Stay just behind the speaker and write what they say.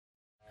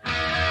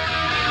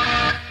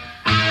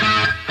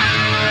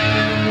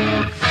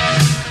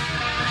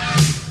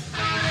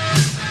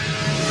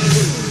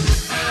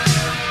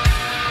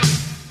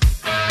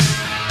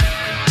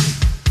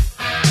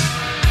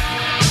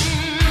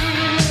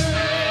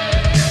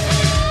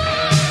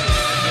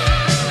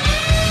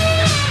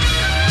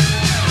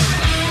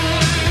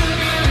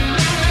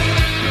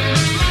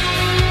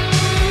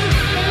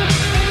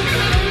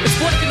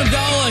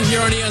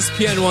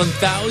ESPN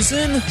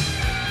 1000,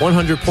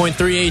 100.3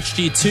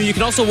 HD2. You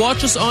can also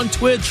watch us on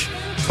Twitch,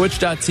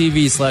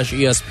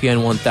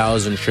 twitch.tv/ESPN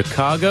 1000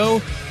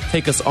 Chicago.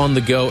 Take us on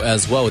the go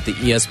as well with the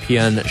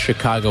ESPN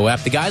Chicago app.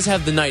 The guys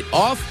have the night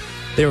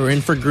off. They were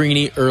in for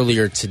Greeny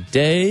earlier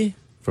today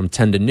from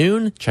 10 to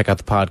noon. Check out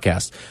the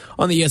podcast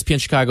on the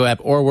ESPN Chicago app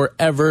or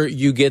wherever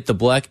you get the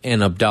Bleck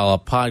and Abdallah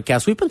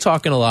podcast. We've been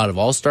talking a lot of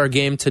All-Star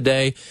Game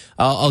today.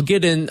 I'll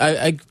get in.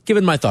 I've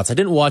given my thoughts. I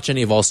didn't watch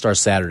any of All-Star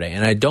Saturday,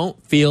 and I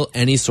don't feel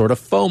any sort of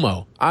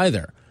FOMO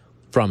either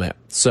from it.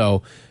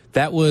 So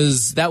that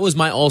was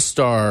my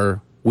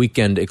All-Star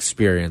weekend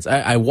experience.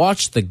 I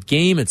watched the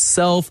game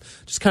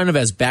itself just kind of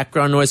as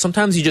background noise.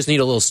 Sometimes you just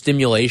need a little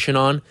stimulation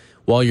on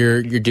while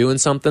you're doing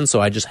something. So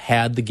I just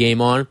had the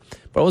game on,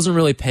 but I wasn't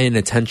really paying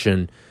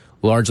attention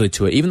largely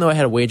to it. Even though I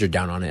had a wager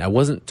down on it, I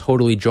wasn't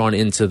totally drawn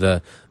into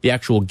the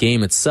actual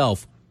game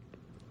itself.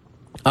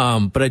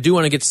 But I do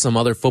want to get to some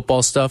other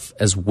football stuff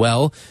as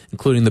well,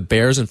 including the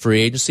Bears and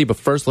free agency. But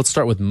first, let's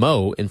start with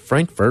Mo in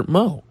Frankfurt.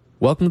 Mo,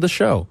 welcome to the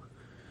show.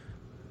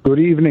 Good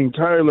evening,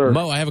 Tyler.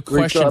 Mo, I have a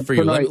question for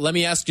you. Let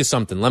me ask you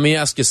something. You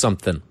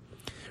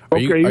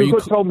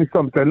could tell me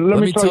something.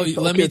 Let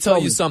me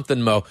tell you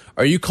something, Mo.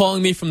 Are you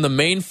calling me from the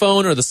main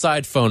phone or the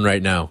side phone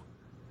right now?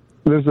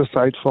 This is the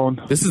side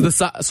phone. This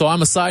is so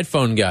I'm a side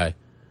phone guy.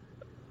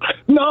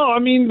 No, I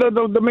mean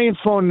the main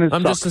phone is.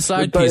 I'm just a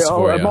side piece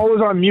for you. I'm always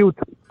on mute.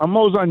 On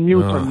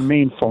the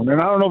main phone,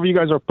 and I don't know if you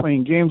guys are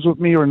playing games with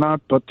me or not,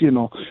 but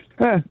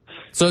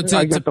So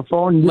I got the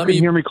phone. You can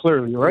hear me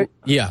clearly, right?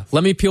 Yeah.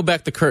 Let me peel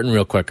back the curtain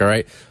real quick, all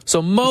right?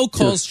 So Mo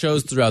calls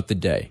shows throughout the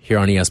day here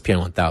on ESPN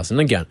 1000.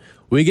 Again,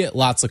 we get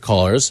lots of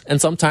callers,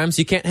 and sometimes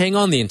you can't hang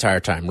on the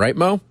entire time, right,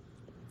 Mo?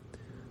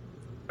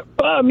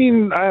 I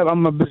mean,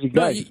 I'm a busy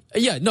guy.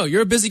 No,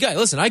 you're a busy guy.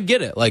 Listen, I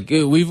get it. Like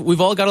we've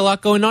all got a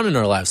lot going on in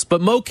our lives,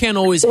 but Mo can't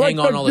always hang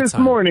on all the time. This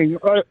morning,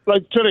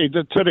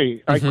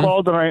 today, I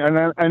called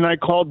and I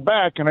called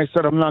back and I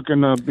said I'm not going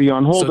to be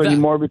on hold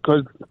anymore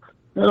because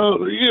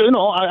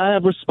I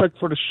have respect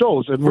for the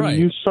shows, and when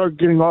you start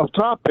getting off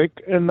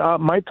topic, and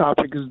my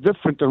topic is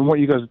different than what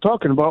you guys are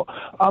talking about,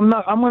 I'm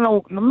not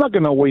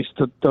going to waste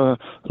the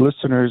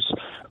listeners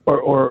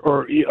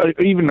or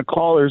even the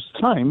callers'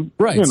 time.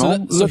 Right.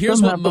 So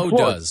here's what Mo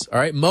does. All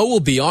right. Mo will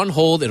be on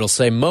hold. It'll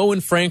say Mo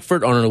in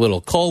Frankfurt on our little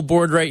call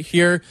board right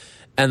here.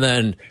 And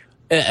then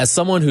as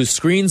someone who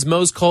screens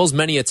Mo's calls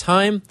many a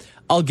time,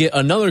 I'll get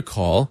another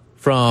call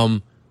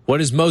from what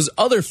is Mo's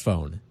other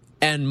phone.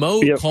 And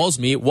Mo calls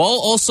me while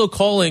also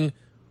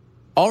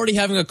already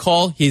having a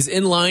call. He's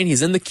in line.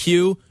 He's in the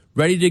queue,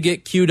 ready to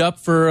get queued up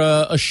for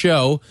a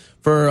show,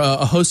 for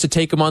a host to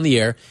take him on the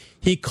air.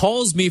 He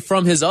calls me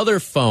from his other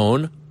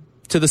phone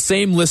to the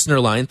same listener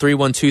line,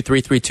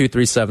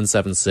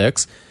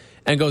 312-332-3776,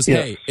 and goes,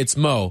 hey, it's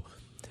Mo.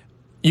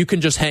 You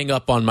can just hang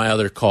up on my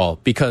other call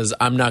because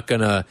I'm not going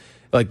to,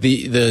 like,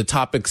 the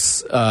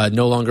topic's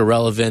no longer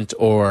relevant,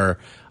 or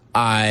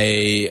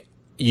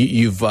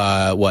you've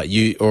got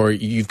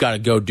to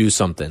go do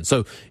something.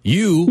 So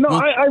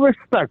I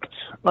respect.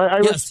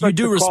 Yes, you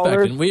do respect,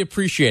 callers. and we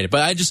appreciate it.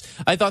 But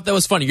I thought that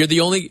was funny. You're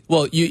the only.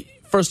 Well,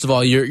 first of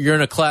all, you're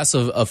in a class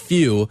of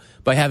few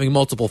by having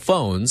multiple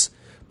phones,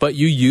 but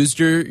you used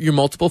your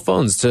multiple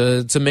phones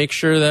to make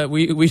sure that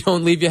we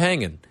don't leave you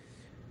hanging.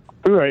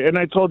 Right, and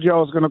I told you I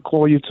was going to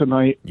call you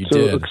tonight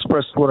to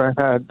express what I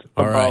had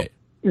about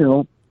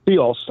the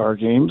All-Star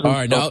games. All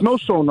right, now no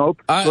show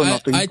notes.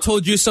 I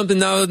told you something.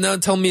 Now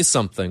tell me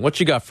something. What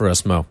you got for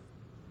us, Mo?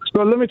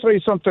 So let me tell you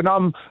something.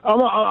 I'm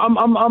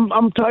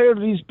tired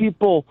of these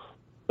people,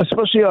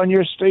 especially on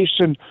your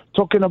station,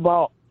 talking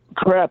about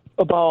crap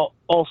about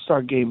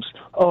All-Star games.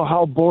 Oh,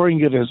 how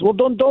boring it is. Well,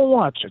 don't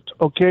watch it,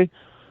 okay?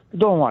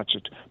 Don't watch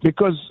it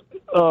because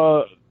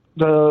the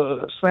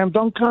slam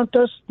dunk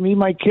contest.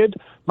 My kid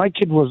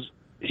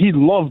he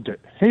loved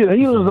it. He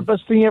was the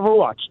best thing he ever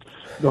watched.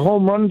 The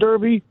home run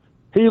derby.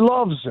 He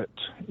loves it.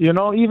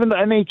 Even the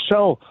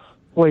NHL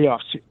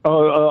playoffs,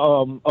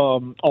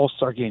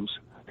 All-Star games.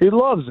 He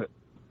loves it.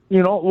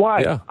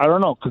 Why? Yeah. I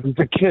don't know, because he's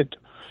a kid.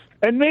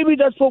 And maybe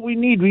that's what we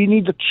need. We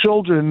need the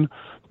children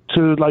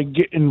to,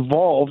 get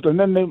involved. And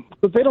then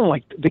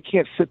they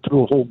can't sit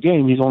through a whole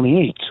game. He's only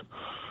 8.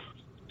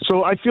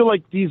 So I feel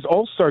like these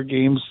All-Star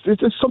games,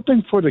 it's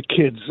something for the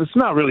kids. It's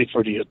not really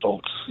for the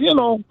adults.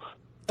 Think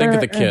of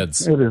the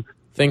kids. It is.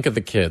 Think of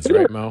the kids,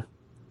 right, Mo?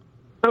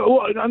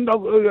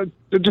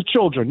 The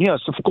children,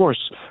 yes, of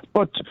course.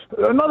 But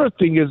another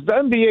thing is the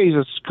NBA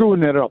is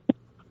screwing it up.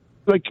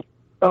 Like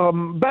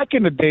back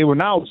in the day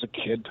when I was a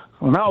kid,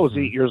 when I was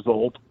 8 years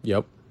old.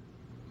 Yep.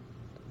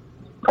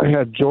 I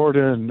had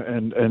Jordan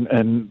and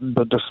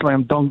the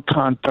slam dunk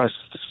contest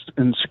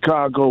in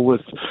Chicago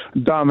with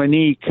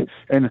Dominique,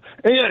 and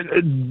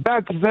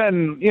back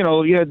then,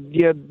 you had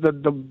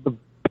the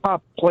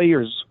top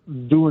players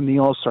doing the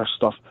All-Star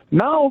stuff.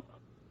 Now,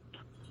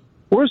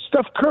 where's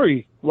Steph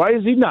Curry? Why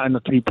is he not in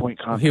the 3-point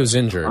contest? He was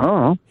injured. I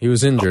don't know. He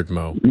was injured,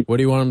 Mo. What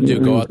do you want him to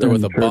do? Go out there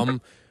with a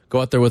bum?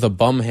 Go out there with a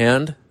bum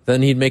hand?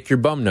 Then he'd make your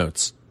bum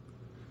notes.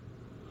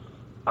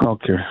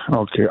 Okay.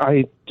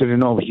 I didn't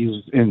know he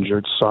was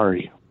injured.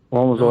 Sorry.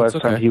 When was the No, last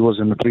it's okay. time he was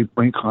in the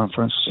 3-point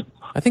conference?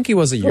 I think he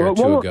was a year or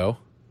two ago.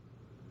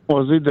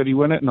 Was it? Did he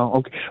win it? No.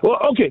 Okay. Well,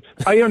 okay.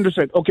 I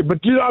understand. Okay, but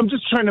I'm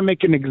just trying to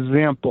make an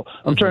example.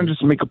 I'm trying to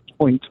just make a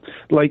point.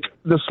 Like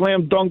the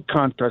slam dunk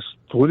contest.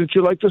 Wouldn't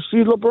you like to see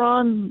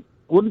LeBron?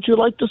 Wouldn't you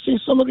like to see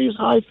some of these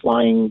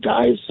high-flying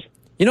guys?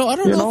 I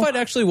don't know if I'd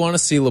actually want to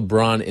see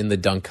LeBron in the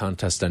dunk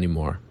contest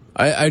anymore.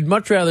 I'd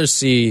much rather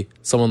see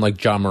someone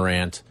like Ja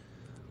Morant,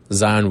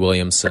 Zion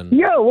Williamson.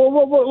 Yeah,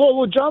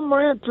 well, John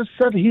Morant just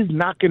said he's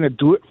not going to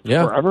do it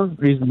forever.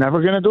 He's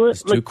never going to do it.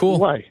 It's too cool.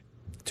 Why?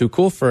 Too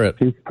cool for it.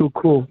 He's too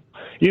cool.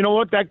 You know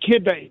what? That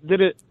kid that did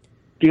it,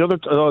 the other,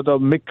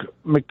 the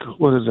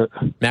what is it?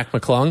 Mac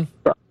McClung?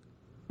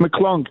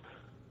 McClung.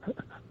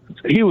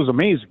 He was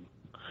amazing.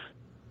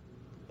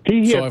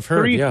 He had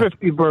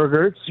 350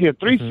 burgers. He had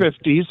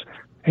 350s.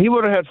 He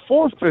would have had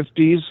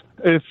 450s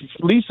if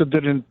Lisa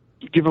didn't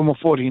give him a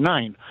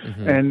 49.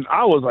 And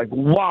I was like,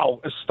 wow,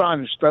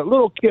 astonished. That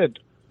little kid,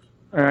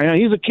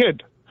 he's a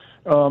kid,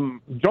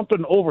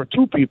 jumping over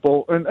 2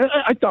 people. And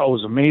I thought it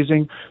was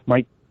amazing.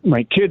 My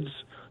kids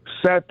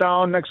sat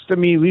down next to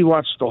me. We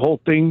watched the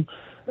whole thing.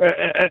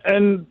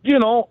 And you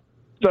know,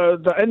 the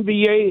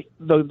NBA,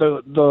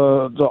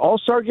 the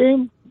All-Star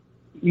game,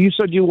 you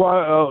said you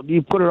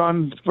put it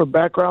on for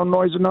background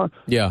noise and all.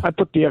 Yeah, I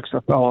put the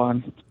XFL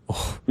on.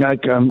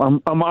 Like I'm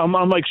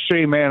like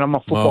Shea, man. I'm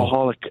a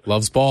footballholic.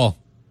 Loves ball.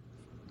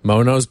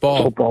 Mo knows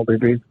ball. Football,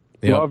 baby.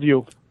 Yep. Love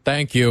you.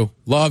 Thank you.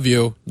 Love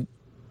you.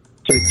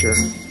 Take care.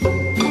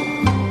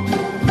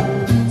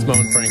 It's Mo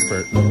in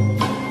Frankfurt.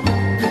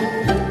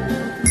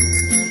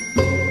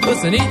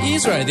 Listen,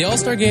 he's right. The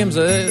All-Star games,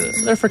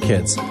 they're for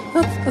kids.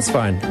 That's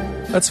fine.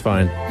 That's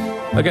fine.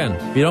 Again,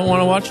 if you don't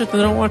want to watch it,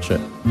 then don't watch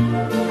it.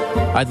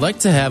 I'd like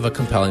to have a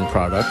compelling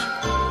product,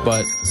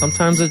 but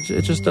sometimes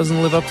it just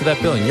doesn't live up to that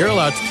billing. You're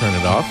allowed to turn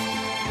it off.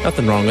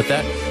 Nothing wrong with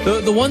that.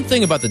 The one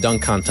thing about the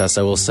dunk contest,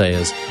 I will say,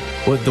 is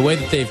the way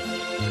that they've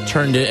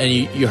turned it, and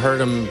you heard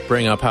him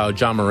bring up how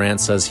Ja Morant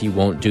says he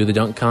won't do the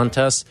dunk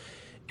contest.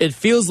 It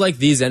feels like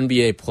these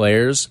NBA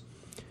players,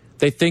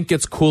 they think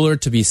it's cooler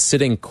to be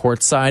sitting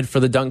courtside for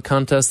the dunk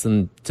contest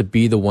than to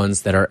be the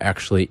ones that are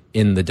actually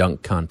in the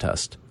dunk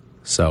contest.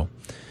 So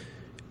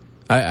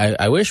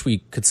I wish we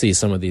could see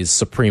some of these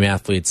supreme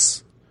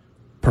athletes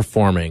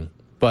performing.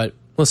 But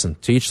listen,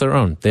 to each their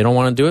own. They don't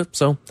want to do it,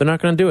 so they're not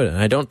going to do it. And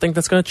I don't think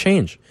that's going to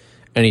change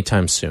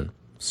anytime soon.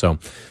 So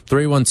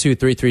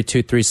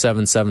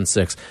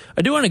 312-332-3776.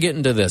 I do want to get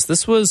into this.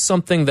 This was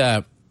something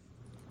that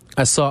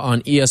I saw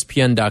on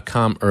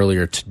ESPN.com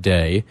earlier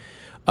today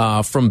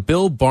from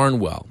Bill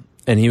Barnwell.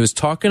 And he was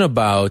talking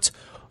about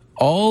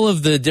all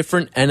of the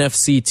different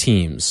NFC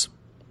teams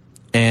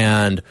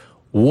and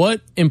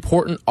what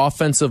important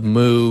offensive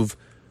move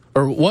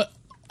or what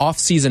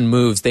offseason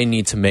moves they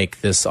need to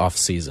make this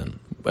offseason,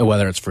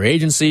 whether it's free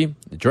agency,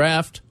 the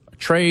draft, a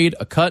trade,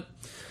 a cut.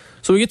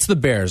 So we get to the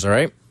Bears, all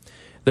right?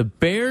 The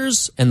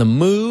Bears and the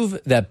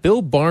move that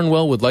Bill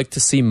Barnwell would like to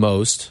see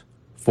most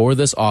for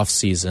this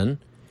offseason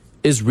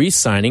is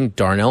re-signing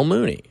Darnell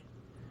Mooney.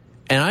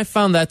 And I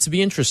found that to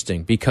be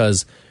interesting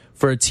because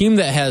for a team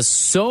that has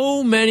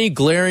so many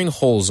glaring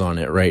holes on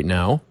it right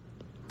now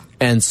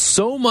and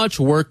so much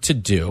work to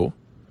do,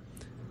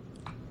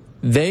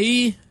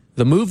 the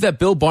move that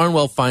Bill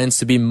Barnwell finds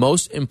to be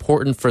most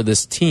important for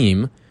this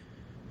team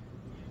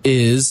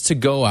is to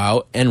go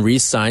out and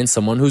re-sign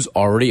someone who's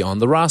already on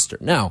the roster.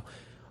 Now,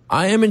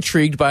 I am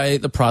intrigued by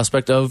the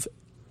prospect of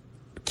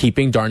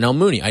keeping Darnell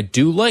Mooney. I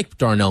do like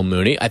Darnell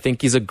Mooney. I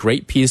think he's a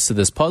great piece to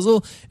this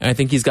puzzle, and I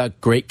think he's got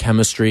great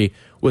chemistry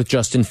with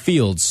Justin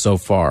Fields so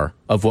far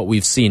of what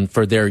we've seen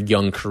for their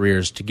young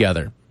careers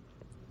together.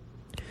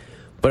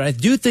 But I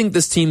do think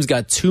this team's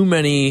got too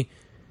many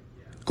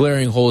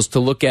glaring holes to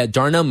look at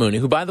Darnell Mooney,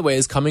 who, by the way,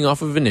 is coming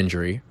off of an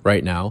injury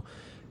right now.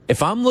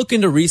 If I'm looking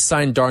to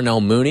re-sign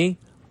Darnell Mooney,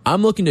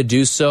 I'm looking to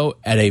do so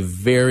at a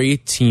very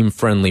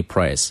team-friendly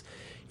price.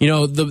 You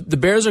know, the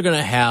Bears are going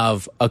to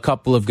have a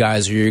couple of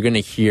guys who you're going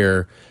to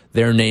hear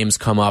their names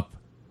come up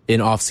in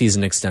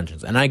off-season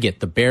extensions. And I get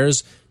the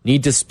Bears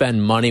need to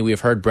spend money.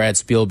 We've heard Brad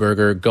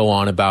Spielberger go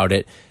on about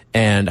it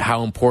and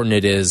how important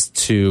it is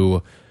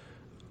to,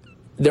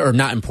 or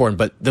not important,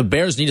 but the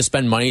Bears need to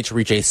spend money to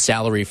reach a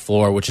salary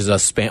floor, which is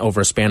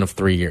over a span of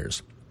 3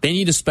 years. They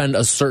need to spend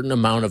a certain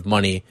amount of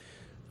money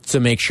to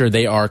make sure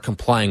they are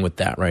complying with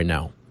that right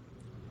now.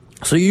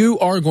 So you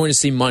are going to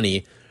see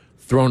money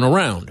thrown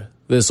around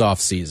this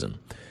offseason.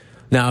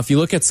 Now, if you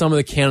look at some of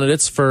the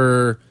candidates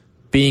for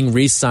being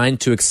re-signed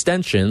to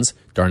extensions,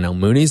 Darnell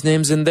Mooney's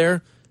name's in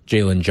there,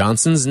 Jalen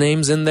Johnson's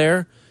name's in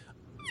there.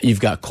 You've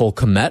got Cole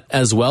Kmet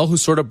as well, who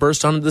sort of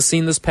burst onto the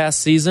scene this past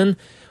season.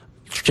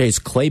 Chase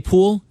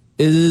Claypool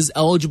is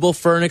eligible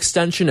for an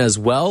extension as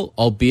well,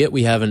 albeit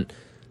we haven't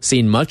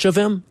seen much of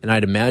him, and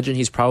I'd imagine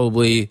he's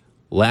probably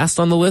last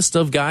on the list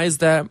of guys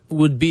that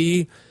would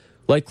be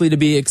likely to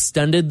be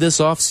extended this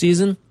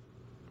offseason.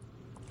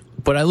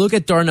 But I look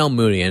at Darnell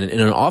Mooney, and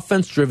in an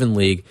offense-driven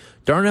league,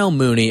 Darnell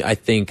Mooney, I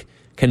think,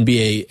 can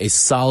be a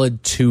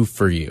solid 2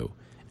 for you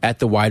at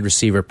the wide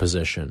receiver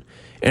position.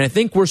 And I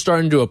think we're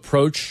starting to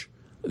approach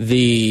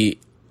the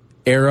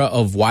era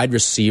of wide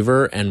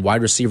receiver and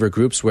wide receiver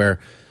groups where,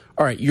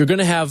 all right, you're going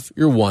to have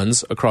your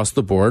ones across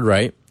the board,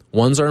 right?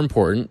 Ones are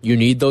important. You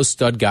need those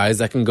stud guys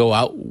that can go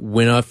out,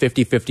 win a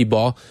 50-50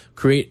 ball,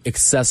 create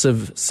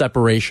excessive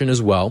separation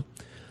as well.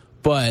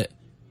 But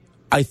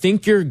I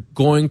think you're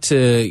going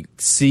to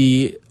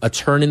see a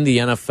turn in the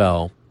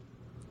NFL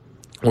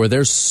where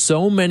there's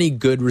so many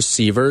good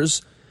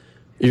receivers,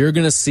 you're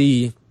going to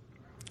see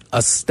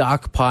a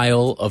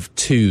stockpile of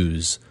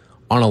twos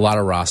on a lot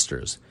of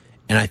rosters.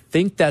 And I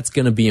think that's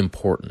going to be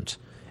important.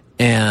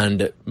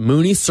 And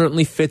Mooney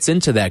certainly fits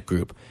into that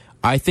group.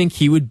 I think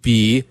he would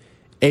be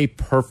a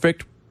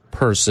perfect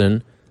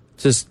person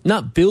to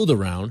not build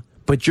around,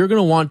 but you're going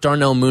to want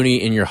Darnell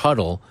Mooney in your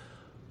huddle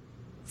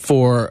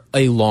for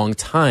a long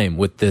time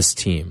with this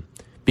team,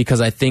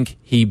 because I think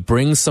he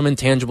brings some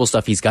intangible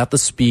stuff. He's got the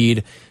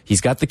speed.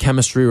 He's got the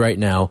chemistry right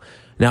now.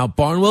 Now,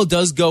 Barnwell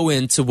does go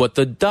into what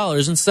the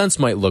dollars and cents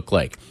might look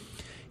like.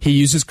 He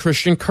uses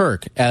Christian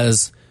Kirk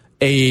as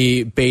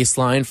a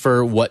baseline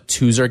for what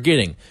twos are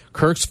getting.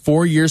 Kirk's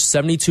 4-year,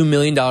 $72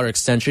 million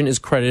extension is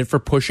credited for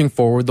pushing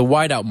forward the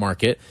wideout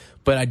market,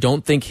 but I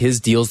don't think his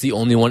deal's the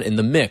only one in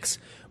the mix.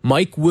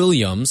 Mike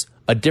Williams,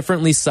 a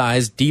differently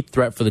sized deep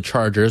threat for the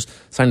Chargers,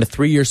 signed a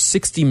 3-year,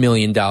 $60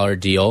 million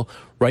deal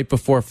right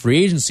before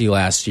free agency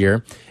last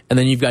year. And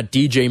then you've got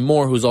DJ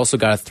Moore, who's also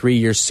got a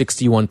 3-year,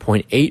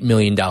 $61.8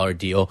 million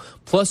deal.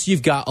 Plus,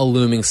 you've got a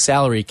looming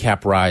salary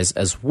cap rise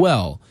as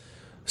well.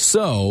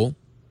 So,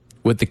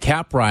 with the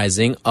cap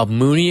rising, a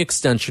Mooney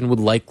extension would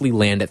likely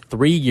land at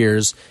 3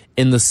 years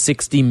in the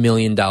 $60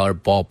 million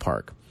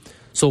ballpark.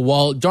 So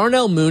while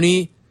Darnell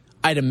Mooney,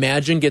 I'd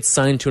imagine, gets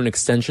signed to an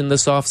extension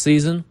this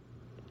offseason,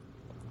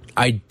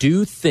 I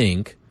do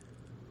think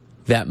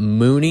that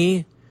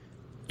Mooney,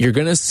 you're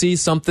going to see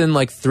something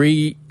like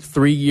three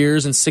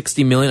years and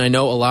 $60 million. I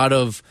know a lot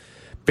of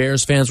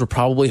Bears fans were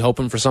probably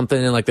hoping for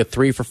something in like the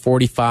 3 for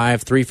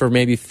 45, 3 for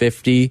maybe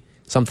 50,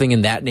 something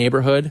in that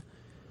neighborhood.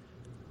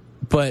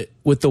 But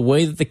with the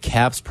way that the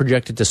cap's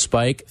projected to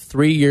spike,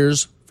 3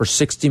 years for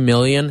 $60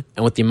 million,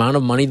 and with the amount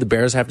of money the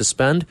Bears have to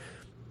spend,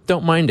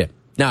 don't mind it.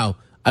 Now,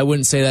 I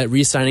wouldn't say that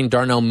re-signing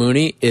Darnell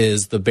Mooney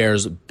is the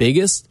Bears'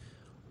 biggest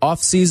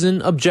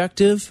offseason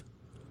objective,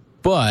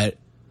 but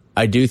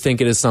I do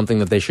think it is something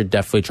that they should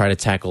definitely try to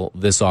tackle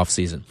this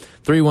offseason.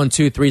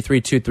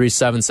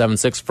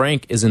 312-332-3776.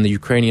 Frank is in the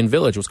Ukrainian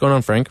Village. What's going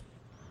on, Frank?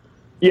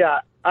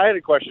 Yeah, I had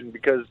a question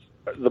because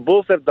the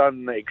Bulls have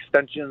done the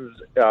extensions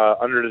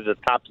under the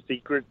top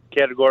secret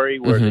category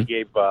where they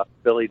gave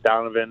Billy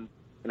Donovan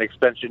an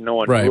extension no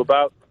one knew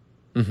about.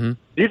 Do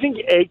you think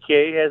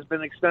AK has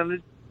been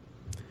extended?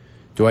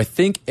 Do I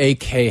think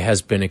AK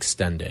has been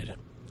extended?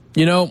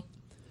 You know,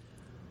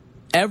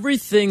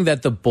 everything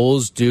that the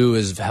Bulls do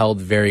is held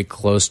very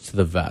close to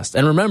the vest.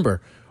 And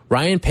remember,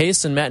 Ryan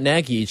Pace and Matt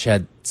Nagy each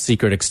had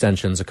secret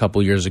extensions a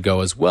couple years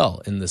ago as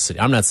well in the city.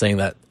 I'm not saying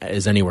that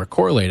is anywhere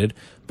correlated,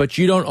 but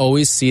you don't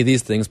always see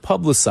these things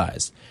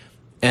publicized.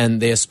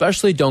 And they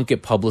especially don't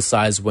get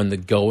publicized when the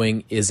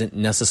going isn't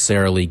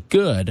necessarily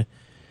good.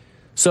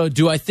 So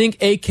do I think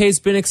AK's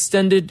been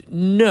extended?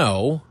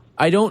 No,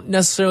 I don't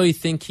necessarily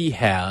think he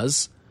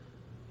has.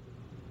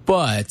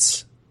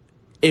 But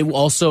it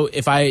also,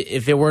 if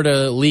it were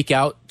to leak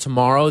out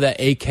tomorrow that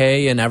AK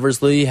and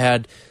Eversley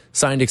had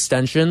signed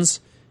extensions,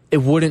 it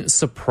wouldn't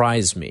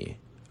surprise me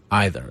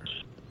either.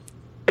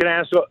 Can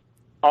I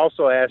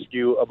also ask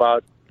you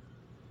about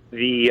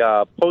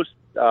the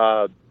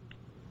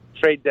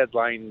post-trade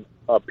deadline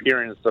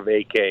appearance of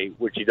AK,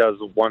 which he does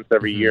once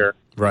every year?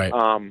 Right.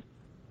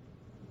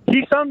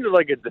 He sounded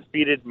like a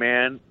defeated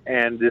man,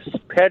 and this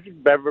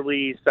Patrick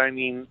Beverley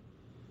signing,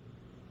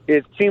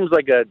 it seems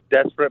like a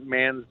desperate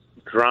man's,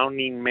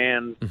 drowning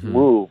man's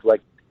move.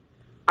 Like,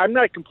 I'm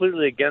not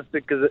completely against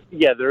it because,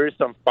 yeah, there is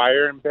some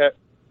fire in Pat,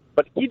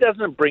 but he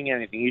doesn't bring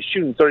anything. He's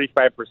shooting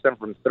 35%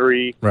 from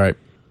three. Right.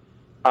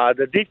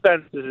 The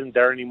defense isn't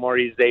there anymore.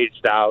 He's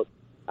aged out.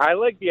 I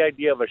like the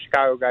idea of a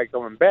Chicago guy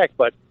coming back,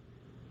 but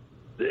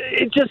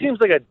it just seems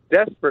like a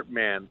desperate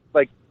man.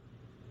 Like,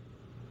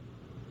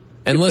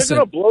 and if listen,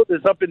 they're going to blow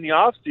this up in the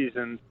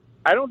offseason,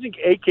 I don't think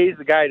AK is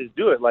the guy to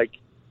do it. Like,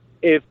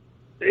 if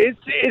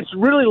it's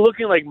really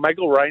looking like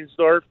Michael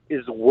Reinsdorf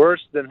is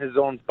worse than his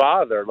own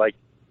father. Like,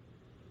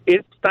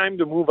 it's time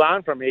to move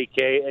on from AK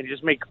and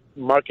just make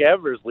Mark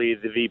Eversley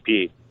the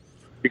VP,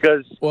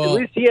 because at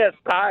least he has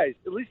ties.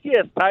 At least he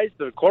has ties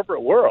to the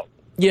corporate world.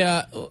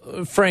 Yeah,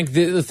 Frank,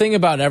 the thing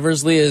about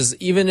Eversley is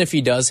even if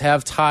he does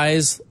have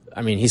ties,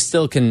 I mean, he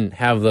still can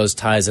have those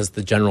ties as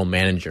the general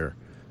manager.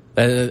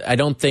 I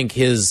don't think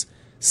his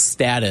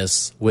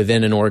status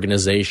within an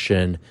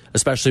organization,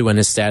 especially when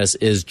his status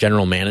is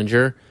general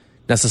manager,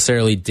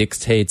 necessarily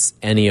dictates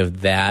any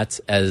of that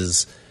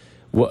as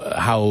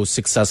how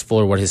successful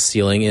or what his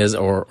ceiling is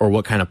or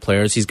what kind of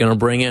players he's going to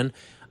bring in.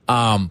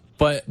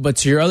 But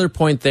to your other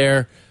point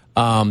there,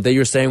 that you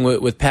were saying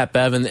with Pat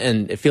Bev,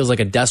 and it feels like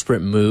a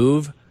desperate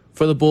move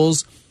for the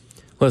Bulls.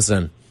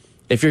 Listen,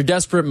 if your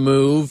desperate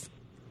move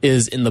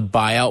is in the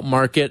buyout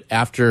market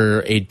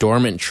after a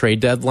dormant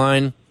trade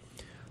deadline,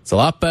 it's a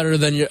lot better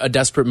than a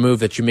desperate move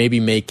that you may be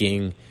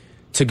making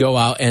to go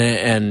out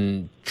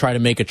and try to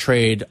make a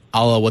trade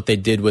a la what they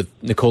did with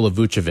Nikola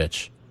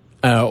Vucevic,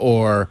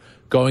 or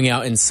going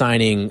out and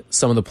signing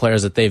some of the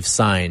players that they've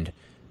signed,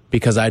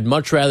 because I'd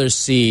much rather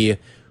see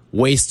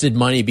wasted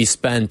money be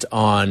spent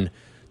on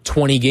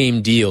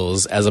 20-game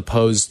deals as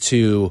opposed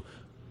to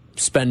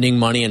spending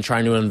money and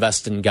trying to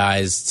invest in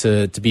guys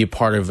to be a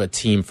part of a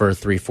team for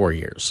 3-4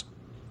 years.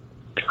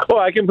 Well,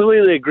 I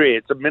completely agree.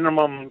 It's a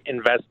minimum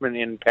investment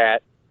in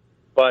Pat,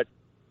 but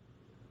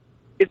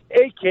it's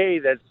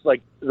AK that's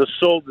like the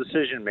sole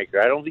decision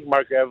maker. I don't think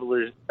Mark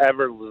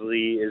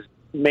Eversley is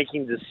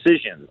making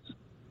decisions.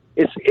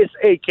 It's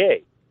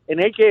AK, and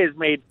AK has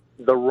made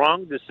the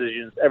wrong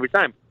decisions every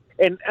time.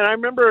 And I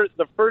remember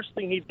the first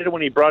thing he did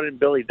when he brought in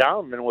Billy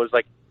Donovan was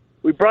like,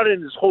 we brought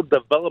in this whole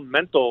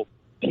developmental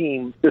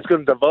team that's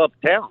going to develop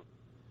talent.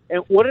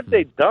 And what have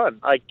they done?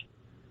 Like,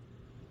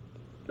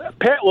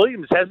 Pat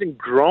Williams hasn't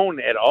grown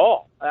at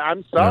all.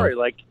 I'm sorry.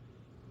 Like,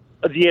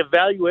 the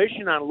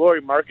evaluation on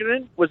Lauri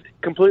Markkanen was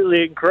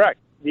completely incorrect.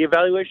 The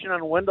evaluation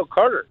on Wendell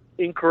Carter,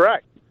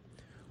 incorrect.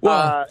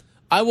 Well,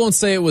 I won't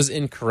say it was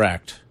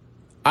incorrect.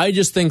 I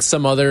just think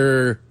some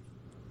other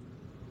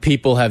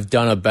people have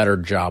done a better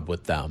job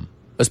with them,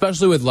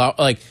 especially with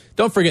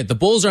don't forget, the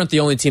Bulls aren't the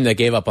only team that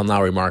gave up on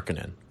Lauri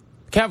Markkanen.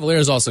 The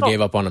Cavaliers also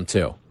gave up on him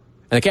too,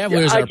 and the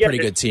Cavaliers are a pretty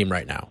good team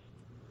right now.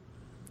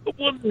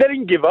 Well, they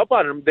didn't give up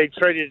on him. They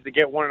traded to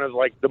get one of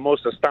the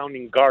most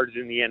astounding guards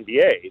in the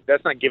NBA.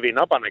 That's not giving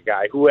up on a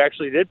guy who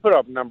actually did put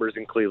up numbers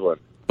in Cleveland.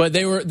 But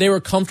they were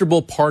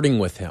comfortable parting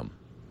with him.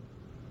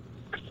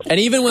 And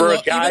even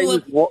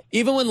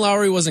when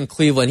Lowry was in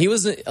Cleveland, he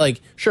was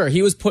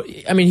he was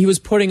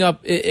putting up.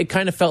 It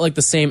kind of felt like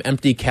the same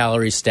empty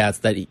calorie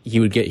stats that he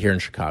would get here in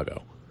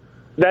Chicago.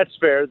 That's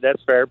fair.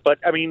 But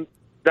I mean,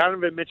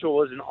 Donovan Mitchell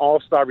was an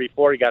all-star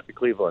before he got to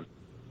Cleveland.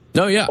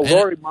 No, yeah,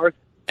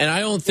 and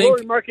I don't think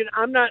Lauri Markkanen.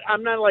 I'm not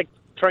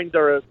trying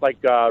to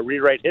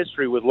rewrite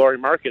history with Lauri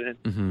Markkanen.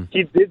 Mm-hmm.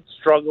 He did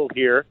struggle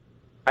here.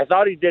 I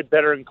thought he did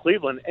better in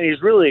Cleveland, and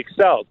he's really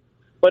excelled.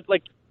 But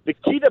the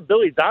key to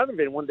Billy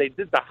Donovan when they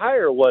did the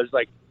hire was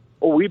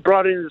we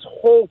brought in this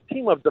whole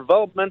team of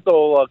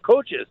developmental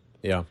coaches.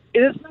 Yeah,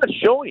 and it's not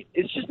showing.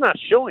 It's just not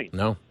showing.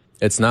 No,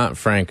 it's not,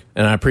 Frank.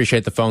 And I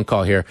appreciate the phone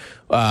call here.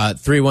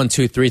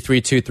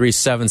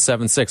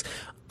 312-332-3776.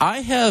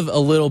 I have a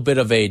little bit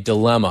of a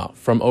dilemma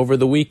from over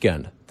the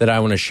weekend that I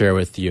want to share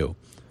with you.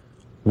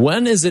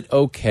 When is it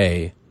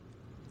okay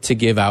to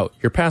give out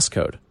your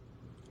passcode?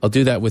 I'll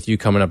do that with you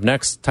coming up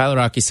next. Tyler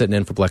Rocky sitting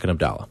in for Black and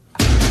Abdallah.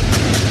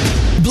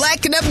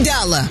 Black and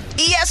Abdallah,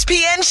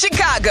 ESPN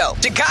Chicago,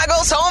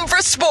 Chicago's home for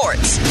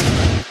sports.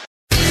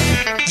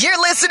 You're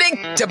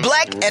listening to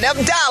Black and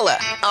Abdallah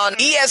on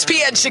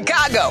ESPN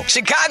Chicago,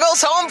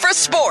 Chicago's home for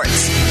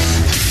sports.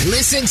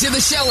 Listen to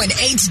the show in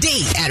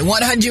HD at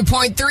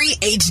 100.3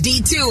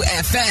 HD2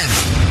 FM.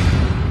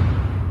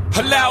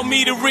 Allow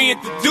me to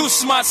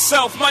reintroduce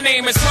myself. My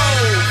name is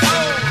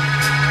Ho.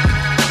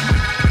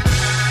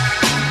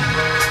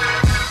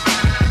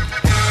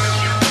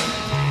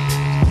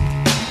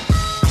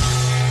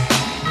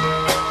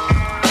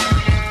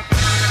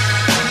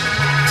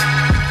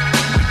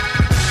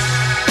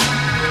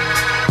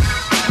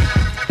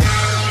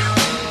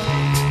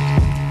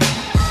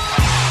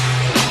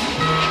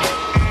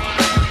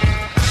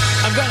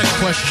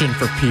 Question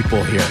for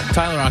people here.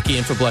 Tyler Rocky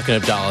in for Black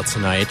and Abdallah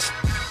tonight.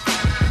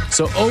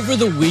 So over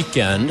the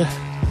weekend,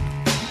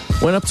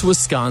 went up to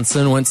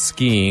Wisconsin, went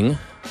skiing.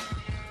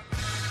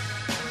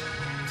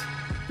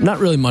 Not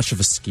really much of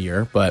a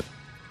skier, but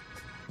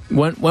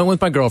went with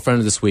my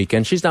girlfriend this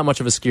weekend. She's not much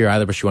of a skier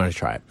either, but she wanted to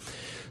try it.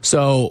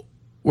 So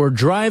we're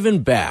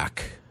driving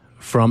back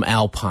from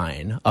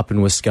Alpine up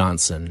in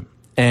Wisconsin,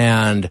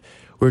 and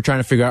we're trying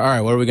to figure out, all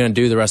right, what are we going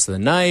to do the rest of the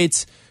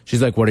night? She's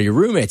like, what are your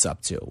roommates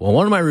up to? Well,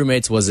 one of my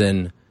roommates was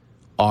in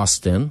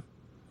Austin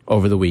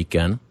over the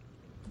weekend.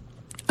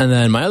 And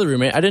then my other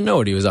roommate, I didn't know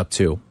what he was up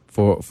to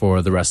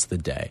for the rest of the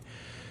day.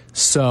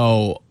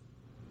 So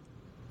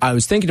I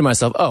was thinking to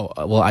myself, oh,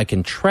 well, I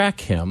can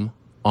track him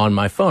on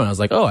my phone. I was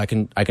like, oh, I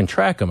can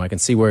track him. I can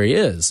see where he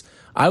is.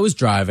 I was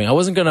driving. I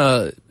wasn't going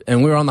to,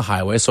 and we were on the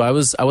highway, so I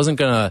wasn't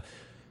going to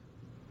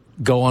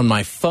go on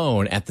my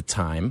phone at the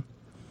time.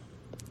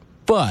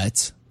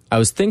 But I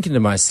was thinking to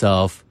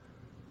myself,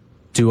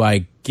 do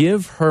I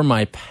give her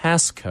my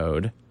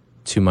passcode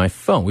to my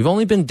phone? We've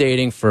only been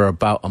dating for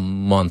about a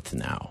month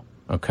now,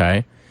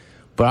 okay?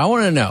 But I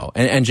want to know,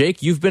 and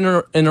Jake, you've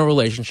been in a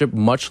relationship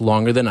much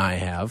longer than I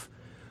have,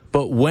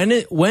 but when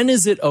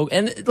is it,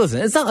 and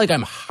listen, it's not like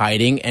I'm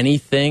hiding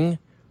anything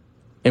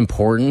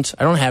important.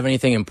 I don't have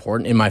anything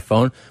important in my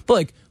phone,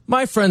 but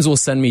my friends will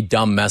send me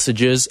dumb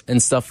messages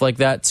and stuff like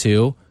that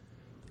too.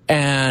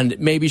 And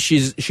maybe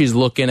she's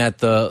looking at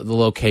the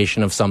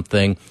location of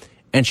something,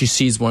 and she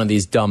sees one of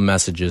these dumb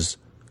messages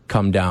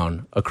come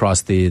down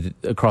across the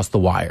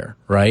wire,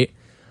 right?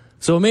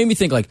 So it made me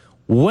think,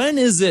 when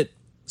is it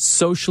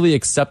socially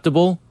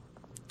acceptable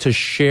to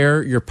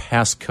share your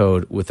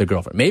passcode with a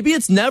girlfriend? Maybe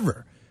it's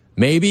never.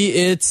 Maybe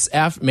it's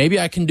after. Maybe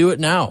I can do it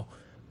now.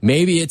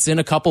 Maybe it's in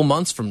a couple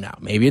months from now.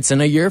 Maybe it's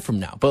in a year from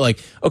now. But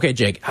like, okay,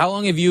 Jake, how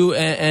long have you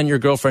and your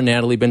girlfriend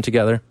Natalie been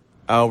together?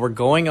 We're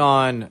going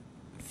on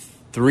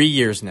 3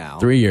 years now.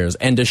 3 years.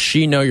 And does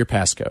she know your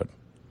passcode?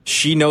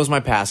 She knows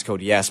my passcode,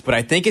 yes. But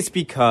I think it's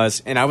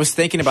because, and I was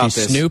thinking about She's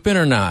this. snooping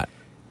or not?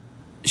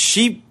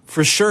 She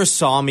for sure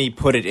saw me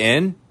put it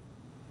in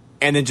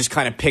and then just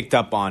kind of picked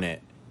up on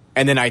it.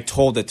 And then I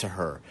told it to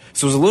her.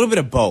 So it was a little bit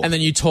of both. And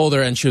then you told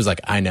her and she was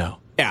like, I know.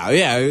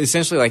 Yeah,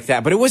 essentially like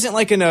that. But it wasn't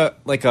like in a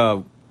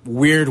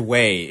weird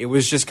way. It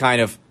was just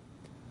kind of,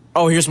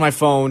 oh, here's my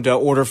phone to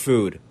order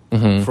food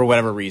for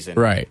whatever reason.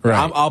 Right.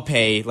 I'll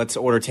pay. Let's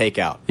order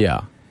takeout.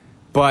 Yeah.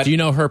 But do you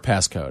know her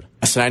passcode?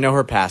 Yes, I know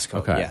her passcode.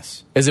 Okay.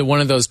 Yes. Is it one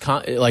of those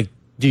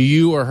do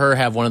you or her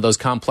have one of those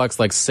complex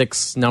like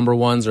 6 number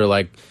ones or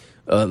like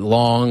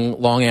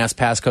long ass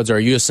passcodes, or are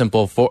you a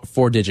simple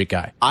 4-digit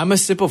guy? I'm a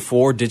simple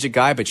 4-digit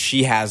guy, but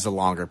she has the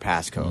longer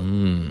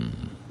passcode.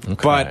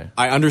 Okay. But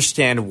I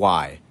understand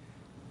why.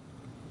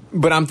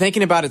 But I'm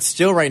thinking about it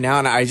still right now,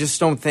 and I just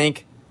don't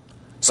think.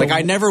 So,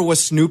 I never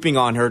was snooping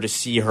on her to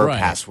see her right.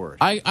 password.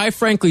 I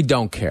frankly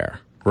don't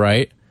care.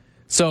 Right.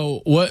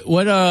 So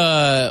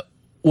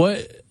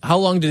how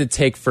long did it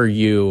take for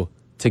you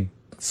to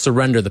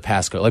surrender the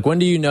passcode? Like, when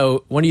do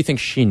you think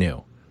she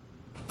knew?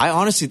 I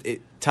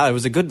honestly, Tyler, it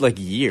was a good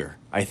year,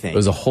 I think. It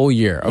was a whole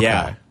year. Okay.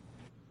 Yeah.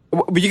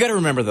 But you got to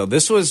remember though,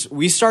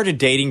 we started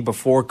dating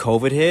before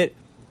COVID hit,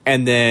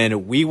 and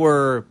then we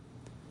were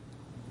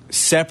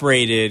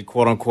separated,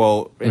 quote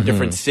unquote, in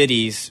different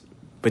cities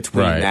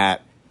between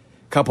that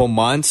couple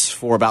months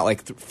for about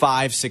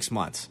 5-6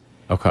 months.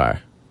 Okay.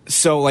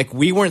 So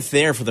we weren't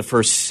there for the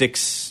first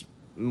 6,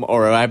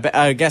 or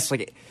I guess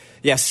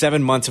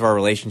 7 months of our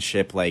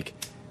relationship.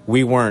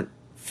 We weren't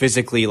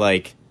physically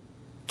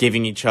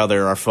giving each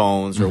other our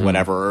phones or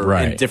whatever, or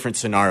in different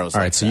scenarios.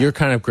 All right, so you're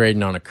kind of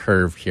grading on a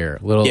curve here.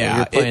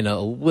 You're playing a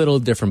little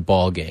different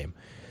ball game.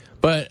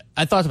 But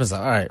I thought to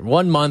myself, all right,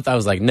 1 month, I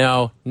was like,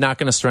 no, not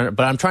going to surrender.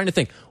 But I'm trying to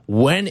think,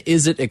 when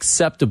is it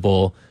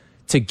acceptable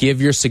to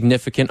give your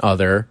significant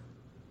other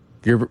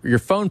your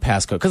phone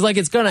passcode? Because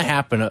it's going to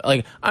happen.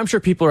 I'm sure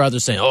people are out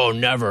there saying, oh,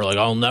 never,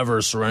 I'll never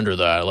surrender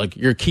that.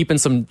 You're keeping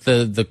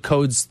the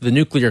codes, the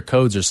nuclear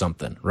codes or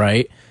something,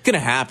 right? It's going to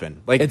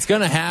happen. It's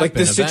going to happen.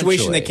 The situation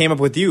eventually. that came up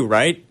with you,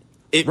 right?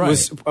 It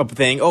was a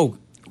thing. Oh,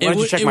 why don't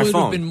you check my phone? It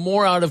would have been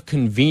more out of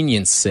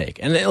convenience sake.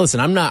 And listen,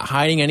 I'm not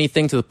hiding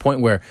anything to the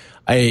point where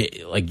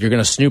you're going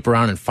to snoop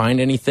around and find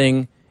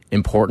anything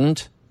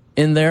important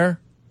in there.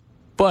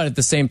 But at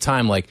the same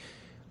time,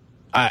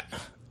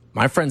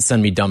 my friends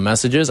send me dumb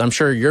messages. I'm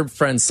sure your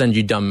friends send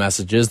you dumb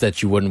messages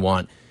that you wouldn't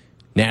want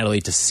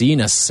Natalie to see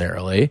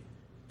necessarily.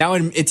 Now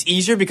it's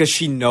easier because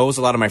she knows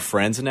a lot of my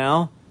friends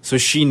now, so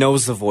she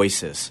knows the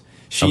voices.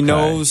 She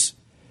knows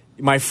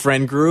my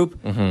friend group,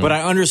 but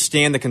I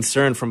understand the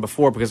concern from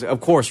before because, of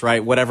course,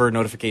 right, whatever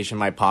notification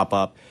might pop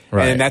up,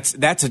 and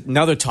that's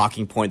another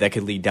talking point that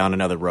could lead down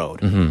another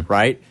road,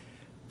 right?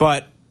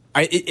 But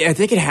I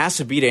think it has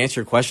to be, to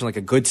answer your question, a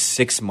good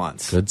 6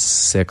 months. Good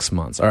 6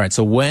 months. All right.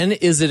 So when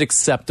is it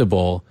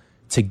acceptable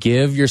to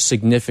give your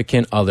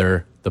significant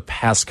other the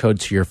passcode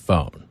to your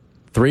phone?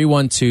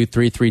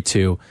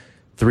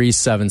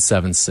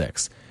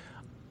 312-332-3776.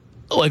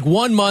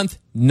 1 month,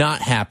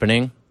 not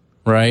happening,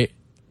 right?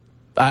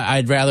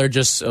 I'd rather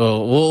just,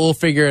 we'll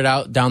figure it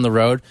out down the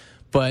road.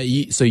 But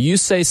so you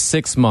say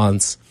 6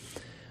 months.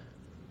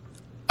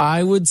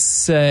 I would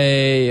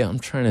say, I'm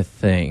trying to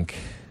think.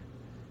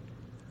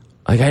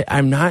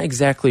 I'm not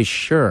exactly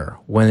sure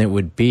when it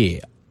would be.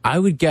 I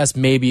would guess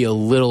maybe a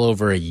little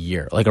over a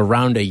year,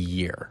 around a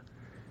year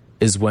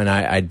is when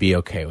I'd be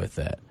okay with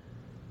it.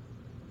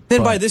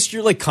 Then by this,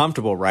 you're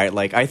comfortable,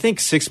 right? I think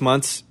 6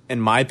 months, in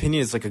my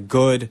opinion, is a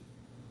good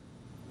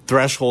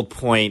threshold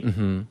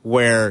point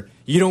where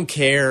you don't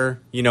care,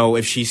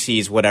 if she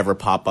sees whatever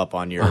pop up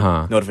on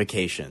your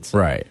notifications.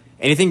 Right.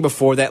 Anything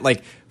before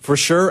that, for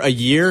sure, a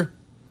year,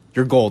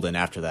 you're golden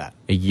after that.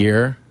 A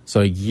year? So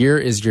a year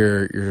is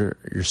your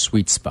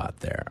sweet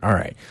spot there. All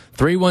right.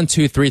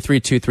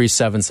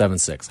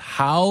 312-332-3776.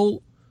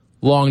 How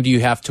long do you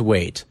have to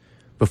wait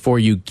before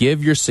you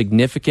give your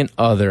significant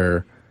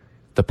other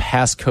the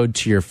passcode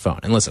to your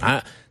phone? And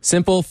listen,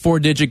 simple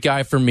 4-digit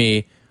guy for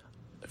me.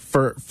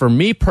 For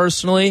me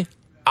personally,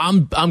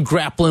 I'm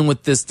grappling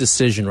with this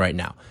decision right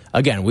now.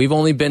 Again, we've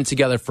only been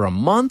together for a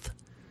month,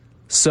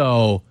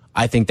 so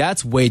I think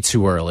that's way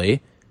too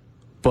early.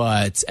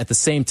 But at the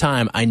same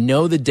time, I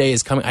know the day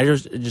is coming. I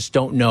just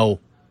don't know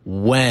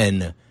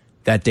when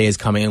that day is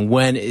coming and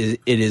when it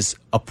is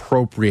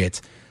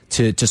appropriate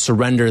to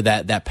surrender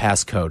that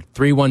passcode.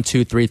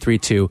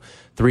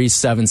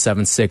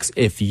 312-332-3776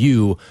 if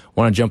you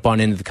want to jump on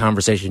into the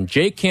conversation.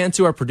 Jake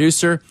Cantu, our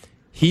producer,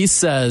 he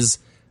says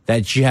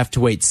that you have to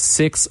wait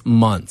 6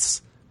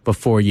 months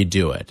before you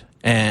do it.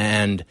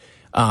 And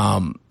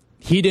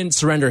he didn't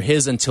surrender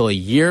his until a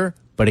year.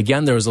 But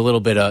again, there was a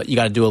little bit of, you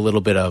got to do a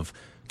little bit of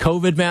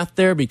COVID math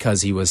there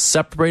because he was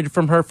separated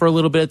from her for a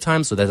little bit of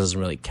time, so that doesn't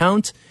really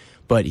count.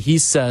 But he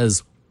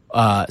says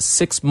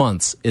 6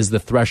 months is the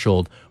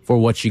threshold for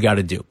what you got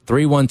to do.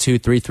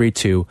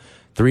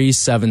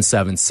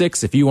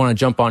 3776. If you want to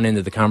jump on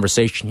into the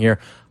conversation here,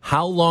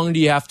 how long do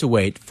you have to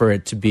wait for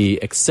it to be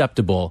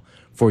acceptable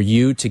for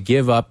you to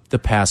give up the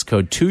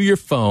passcode to your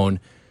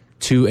phone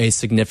to a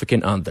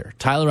significant other?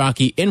 Tyler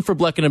Rocky in for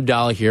Black and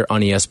Abdallah here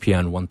on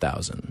ESPN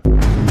 1000.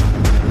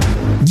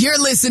 You're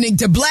listening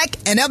to Black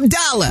and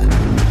Abdallah,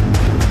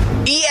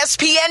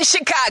 ESPN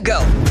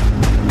Chicago.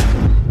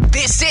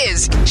 This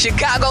is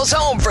Chicago's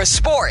home for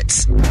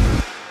sports.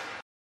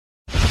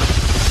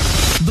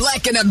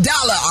 Black and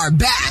Abdallah are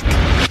back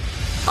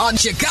on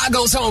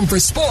Chicago's home for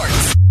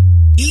sports,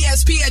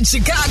 ESPN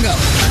Chicago.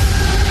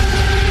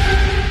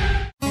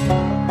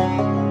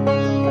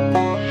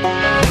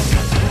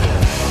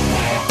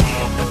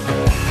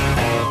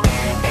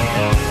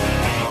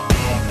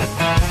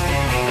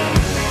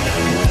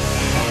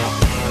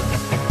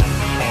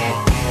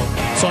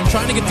 So I'm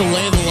trying to get the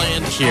lay of the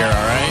land here, all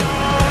right?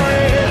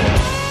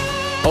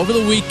 Over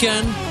the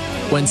weekend,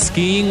 when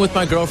skiing with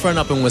my girlfriend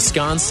up in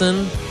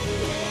Wisconsin,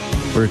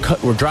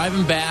 we're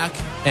driving back,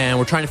 and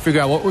we're trying to figure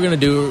out what we're going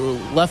to do.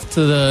 We're left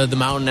to the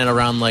mountain at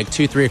around like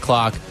 2, 3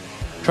 o'clock,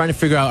 trying to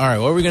figure out, all right,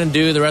 what are we going to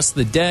do the rest of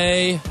the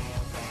day?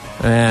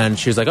 And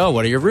she was like, oh,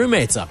 what are your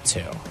roommates up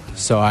to?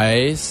 So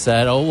I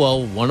said, oh,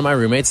 well, one of my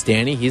roommates,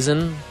 Danny, he's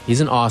in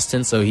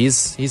Austin, so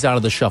he's out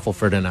of the shuffle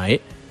for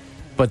tonight.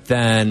 But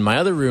then my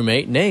other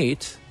roommate,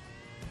 Nate,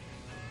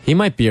 he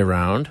might be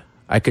around.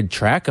 I could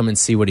track him and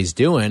see what he's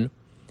doing.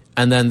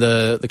 And then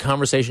the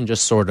conversation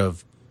just sort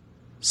of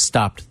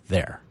stopped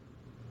there.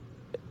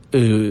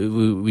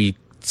 We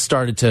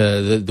started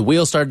to, the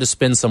wheel started to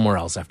spin somewhere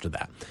else after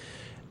that.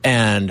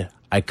 And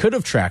I could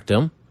have tracked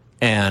him,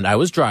 and I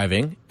was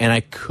driving, and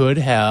I could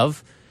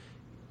have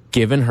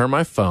given her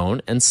my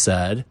phone and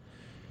said,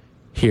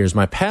 here's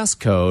my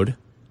passcode.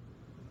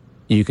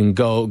 You can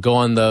go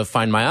on the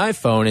Find My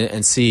iPhone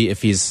and see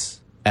if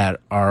he's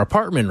at our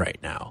apartment right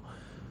now.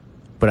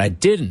 But I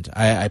didn't.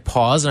 I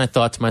paused and I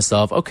thought to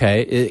myself,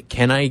 okay,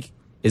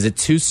 is it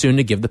too soon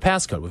to give the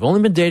passcode? We've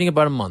only been dating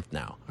about a month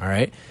now, all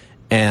right?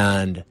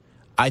 And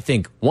I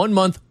think 1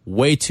 month,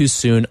 way too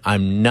soon.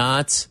 I'm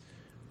not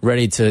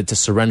ready to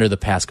surrender the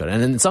passcode.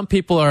 And then some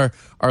people are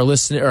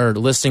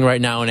listening right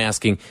now and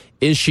asking,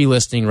 is she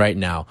listening right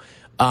now?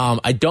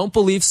 I don't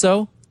believe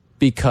so,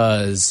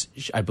 because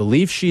I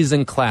believe she's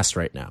in class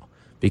right now,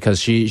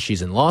 because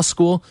she's in law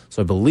school.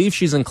 So I believe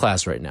she's in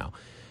class right now.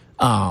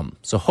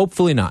 So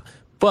hopefully not.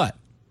 But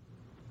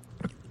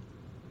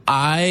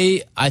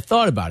I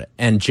thought about it,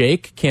 and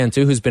Jake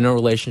Cantu, who's been in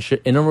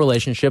a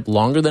relationship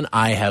longer than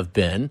I have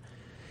been,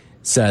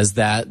 says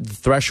that the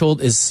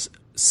threshold is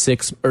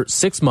 6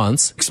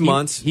 months. 6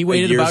 months. He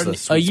waited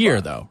about a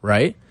year, though,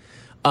 right?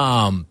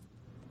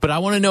 But I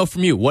want to know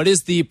from you, what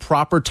is the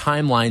proper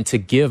timeline to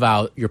give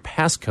out your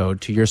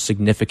passcode to your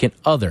significant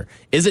other?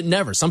 Is it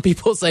never? Some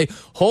people say,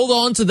 hold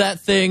on to that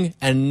thing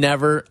and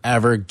never,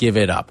 ever give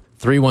it up.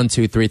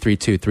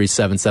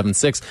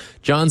 312-332-3776.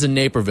 John's in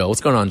Naperville.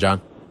 What's going on,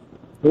 John?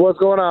 What's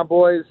going on,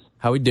 boys?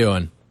 How we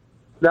doing?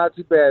 Not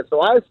too bad.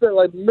 So I said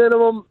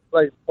minimum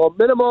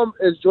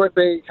is joint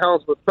bank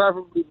accounts, but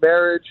preferably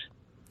marriage.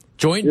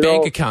 Joint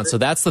bank account, so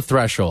that's the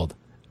threshold.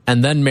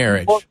 And then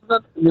marriage.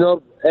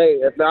 Hey,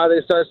 if now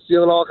they start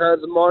stealing all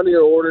kinds of money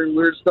or ordering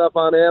weird stuff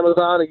on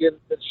Amazon and getting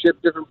it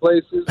shipped different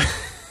places,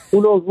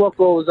 who knows what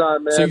goes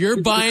on, man. So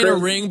you're buying a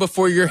ring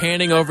before you're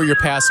handing over your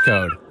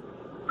passcode?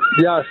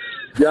 Yes.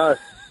 Wow.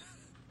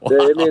 I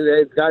mean,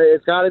 it's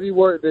got to be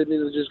worth it.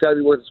 It's just got to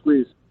be worth the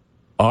squeeze.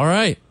 All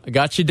right. I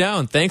got you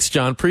down. Thanks,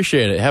 John.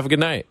 Appreciate it. Have a good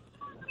night.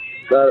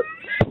 Got it.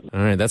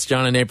 All right. That's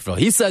John in Naperville.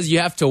 He says you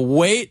have to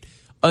wait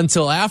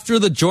until after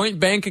the joint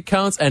bank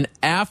accounts and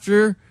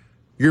after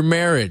your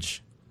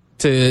marriage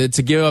to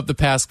give up the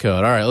passcode.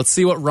 All right. Let's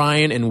see what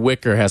Ryan in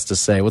Wicker has to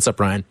say. What's up,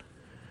 Ryan?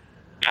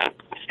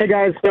 Hey,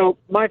 guys. So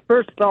my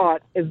first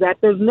thought is that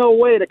there's no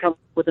way to come up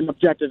with an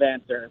objective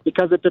answer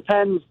because it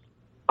depends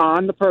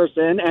on the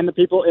person and the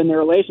people in the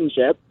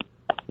relationship.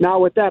 Now,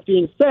 with that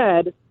being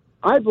said,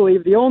 I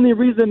believe the only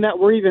reason that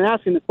we're even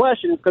asking the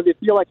question is because you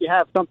feel like you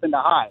have something to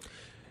hide.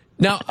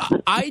 Now,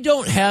 I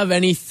don't have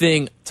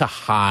anything to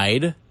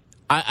hide.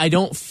 I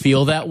don't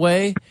feel that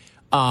way.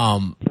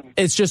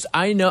 It's just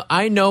I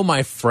know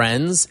my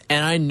friends,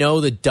 and I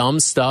know the dumb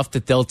stuff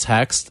that they'll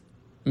text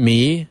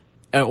me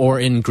or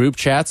in group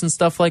chats and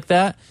stuff like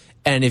that.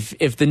 And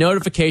if the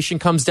notification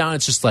comes down,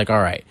 it's just like,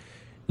 all right,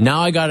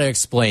 now I got to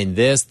explain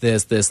this,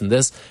 and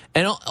this.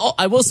 And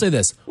I will say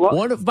this.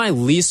 One of my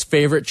least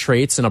favorite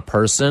traits in a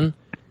person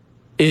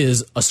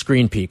is a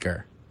screen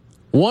peeker.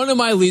 One of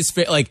my least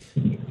favorite,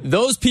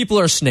 those people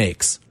are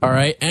snakes, all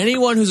right?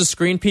 Anyone who's a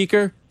screen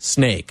peeker,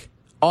 snake.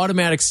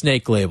 Automatic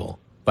snake label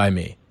by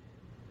me.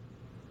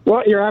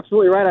 Well, you're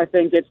absolutely right. I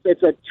think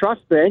it's a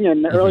trust thing,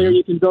 and the earlier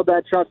you can build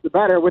that trust, the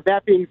better. With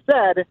that being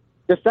said,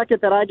 the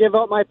second that I give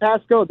out my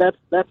passcode,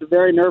 that's a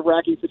very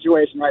nerve-wracking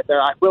situation right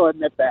there. I will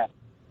admit that.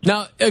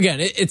 Now,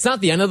 again, it's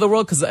not the end of the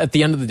world because at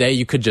the end of the day,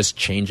 you could just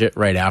change it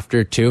right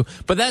after too.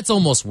 But that's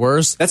almost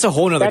worse. That's a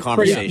whole nother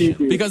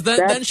conversation. Because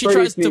then she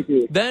tries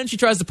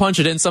to punch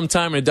it in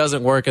sometime and it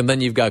doesn't work, and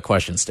then you've got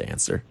questions to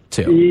answer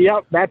too.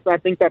 Yep, I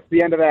think that's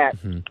the end of that.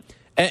 Mm-hmm.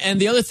 And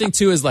the other thing,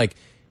 too, is like,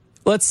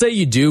 let's say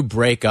you do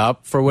break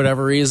up for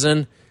whatever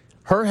reason.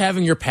 Her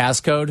having your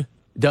passcode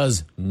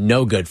does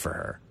no good for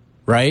her,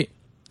 right?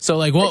 So,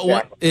 like,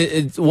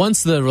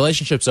 once the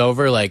relationship's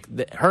over,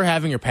 like, her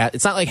having your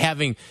it's not like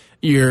having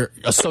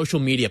a social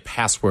media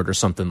password or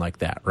something like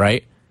that,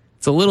 right?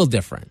 It's a little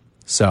different.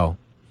 So,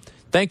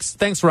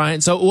 thanks, Ryan.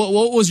 So,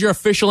 what was your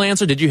official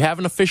answer? Did you have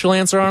an official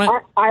answer on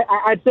it?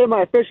 I'd say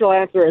my official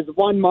answer is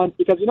 1 month,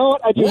 because you know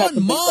what? I do have to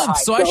 1 month,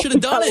 so I should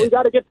have done it. We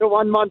got to get to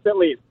 1 month at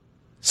least.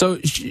 So,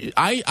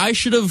 I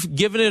should have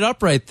given it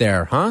up right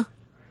there, huh?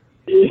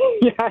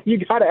 Yeah, you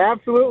got to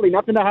absolutely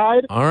nothing to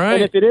hide. All right.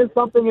 And if it is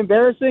something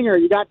embarrassing or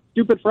you got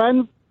stupid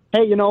friends,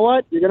 hey, you know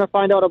what? You're going to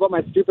find out about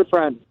my stupid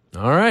friends.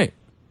 All right.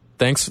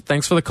 Thanks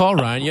for the call,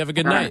 Ryan. You have a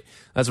good night.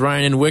 That's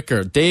Ryan in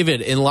Wicker.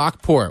 David in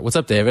Lockport. What's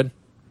up, David?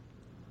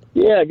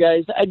 Yeah,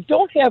 guys, I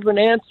don't have an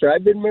answer.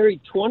 I've been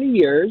married 20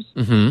 years,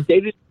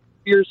 dated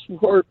years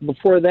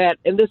before that,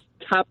 and this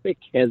topic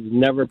has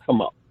never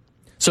come up.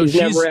 So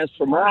she's never asked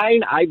for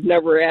mine. I've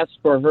never asked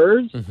for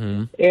hers,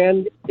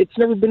 and it's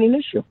never been an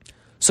issue.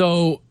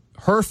 So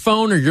her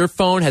phone or your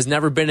phone has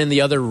never been in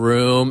the other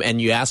room, and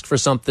you ask for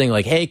something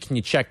like, hey, can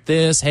you check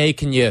this? Hey,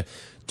 can you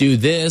do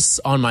this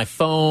on my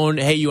phone?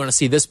 Hey, you want to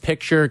see this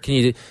picture? Can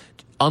you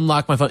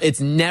unlock my phone? It's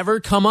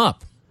never come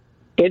up.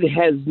 It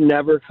has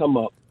never come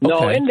up.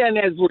 No, Okay. and then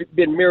as we've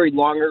been married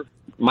longer,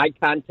 my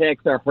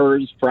contacts are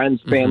hers, friends,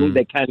 family.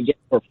 They kind of get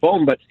her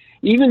phone, but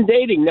even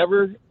dating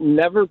never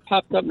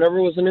popped up,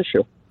 never was an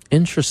issue.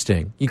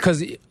 Interesting.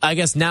 Because I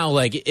guess now,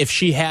 like, if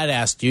she had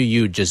asked you,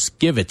 you'd just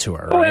give it to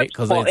her, right?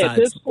 Because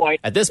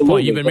at this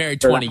point, you've been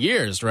married 20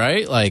 years,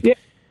 right? Like, yeah,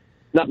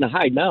 nothing to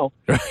hide now.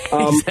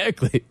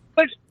 Exactly.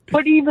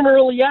 But even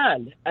early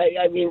on,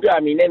 I mean,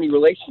 any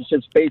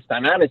relationships based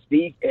on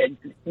honesty,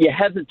 you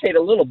hesitate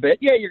a little bit.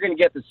 Yeah, you're going to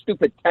get the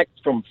stupid text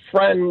from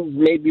friends,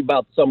 maybe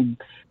about some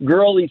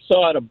girl he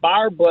saw at a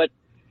bar. But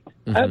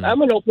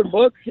I'm an open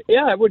book.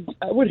 Yeah, I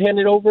would hand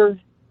it over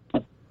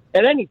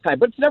at any time,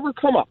 but it's never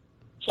come up.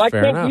 So I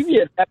can't give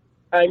you a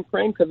time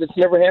frame because it's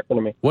never happened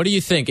to me. What do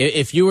you think?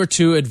 If you were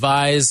to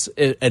advise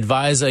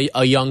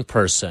a young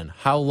person,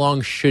 how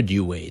long should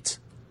you wait?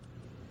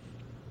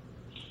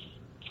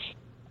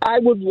 I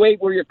would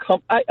wait where you're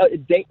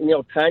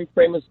time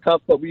frame is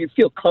tough, but where you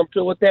feel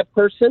comfortable with that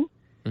person,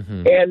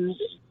 and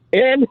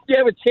if you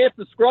have a chance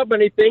to scrub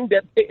anything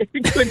that it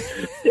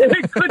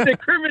could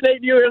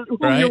incriminate you in who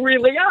you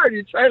really are.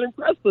 You're trying to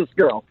impress this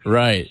girl,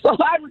 right? So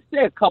I would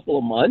say a couple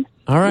of months.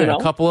 All right, a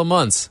couple of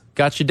months.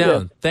 Got you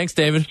down. Yeah. Thanks,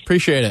 David.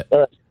 Appreciate it.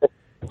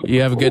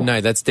 You have a good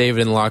night. That's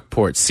David in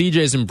Lockport.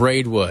 CJ's in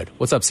Braidwood.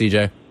 What's up,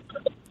 CJ?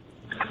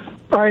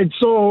 All right,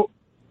 so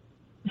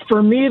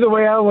for me, the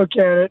way I look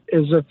at it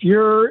is if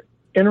you're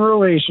in a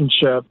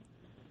relationship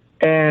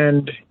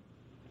and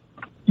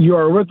you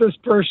are with this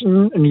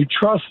person and you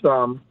trust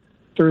them,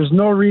 there's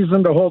no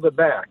reason to hold it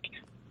back.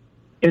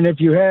 And if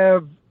you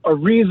have a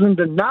reason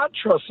to not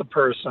trust a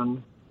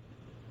person,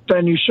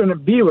 then you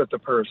shouldn't be with the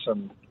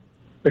person,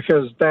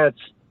 because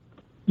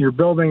you're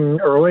building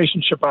a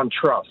relationship on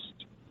trust.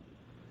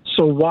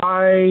 So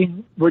why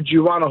would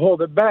you want to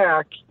hold it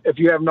back if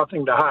you have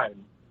nothing to hide?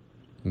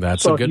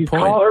 That's a good point. So if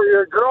you call her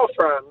your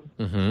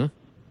girlfriend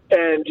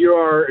and you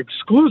are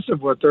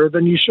exclusive with her,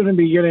 then you shouldn't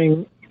be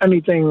getting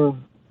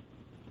anything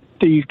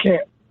that you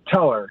can't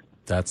tell her.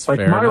 That's like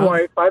fair my enough.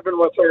 wife, I've been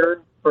with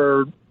her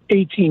for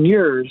 18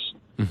 years,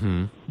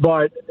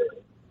 but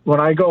when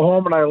I go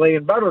home and I lay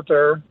in bed with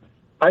her,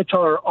 I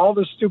tell her all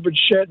the stupid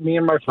shit me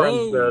and my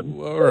friends did.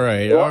 All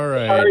right,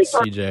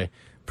 CJ.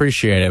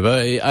 Appreciate it.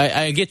 But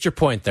I get your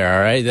point there, all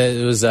right?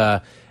 It was,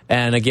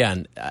 and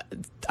again,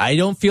 I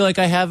don't feel like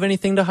I have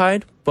anything to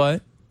hide,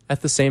 but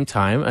at the same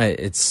time,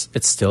 it's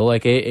still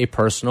like a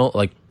personal,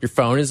 like your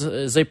phone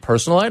is a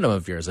personal item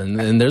of yours,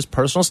 and there's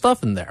personal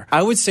stuff in there.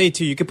 I would say,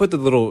 too, you could put the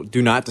little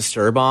do not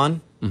disturb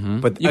on,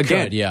 but you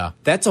again, could,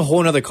 that's a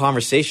whole other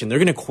conversation. They're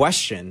going to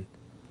question,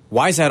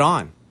 why is that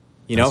on?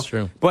 You know? That's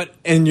true. But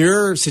in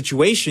your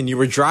situation, you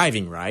were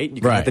driving, right? You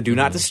could have the do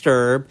not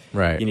disturb.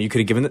 Right. You know, you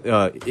could have given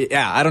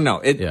I don't know.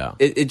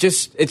 It's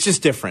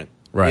just different.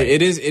 Right.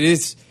 It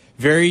is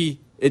very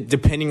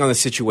depending on the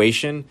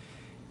situation.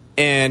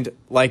 And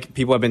like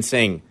people have been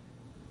saying,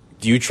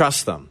 do you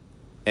trust them?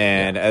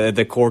 And at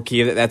the core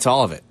key, that's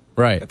all of it.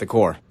 Right. At the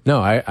core.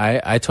 No,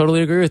 I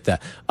totally agree with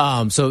that.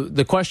 So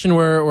the question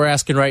we're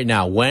asking right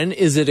now, when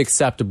is it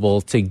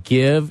acceptable to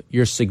give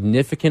your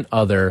significant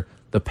other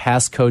the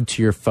passcode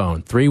to your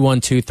phone?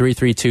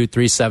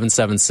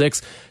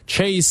 312-332-3776.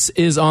 Chase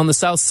is on the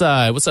south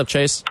side. What's up,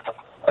 Chase?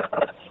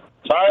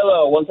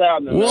 Tyler, what's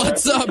happening?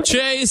 What's up,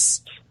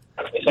 Chase?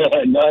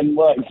 Nothing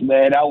much,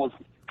 man. That last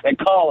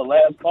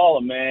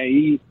caller, man.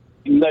 He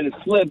let it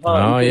slip,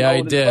 huh? Oh, yeah,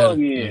 he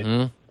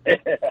did.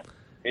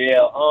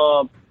 Yeah.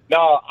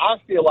 No, I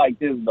feel like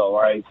this, though,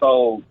 right?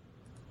 So,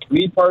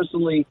 me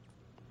personally,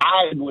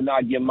 I would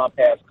not give my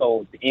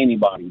passcode to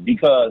anybody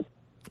because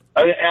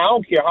I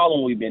don't care how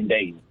long we've been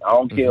dating. I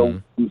don't care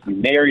if we're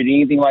married or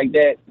anything like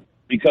that,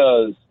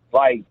 because,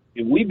 like,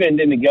 if we've been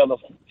together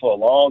for a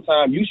long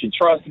time, you should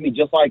trust me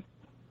just like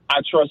I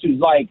trust you.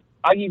 Like,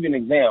 I'll give you an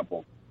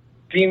example.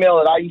 Female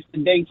that I used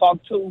to date,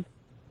 talk to,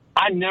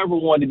 I never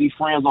wanted to be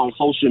friends on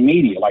social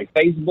media. Like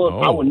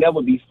Facebook, I would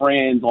never be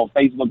friends on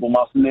Facebook with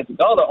my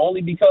significant other,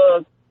 only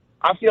because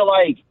I feel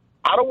like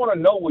I don't want to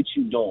know what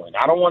you're doing.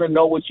 I don't want to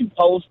know what you're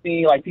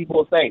posting. Like people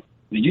will say,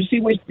 did you see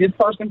what this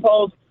person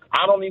posts?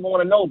 I don't even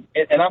want to know.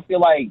 And I feel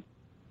like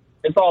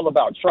it's all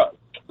about trust.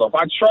 So if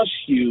I trust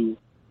you,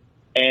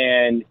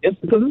 and it's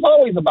because it's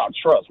always about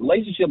trust.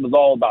 Relationship is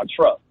all about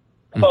trust.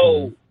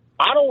 So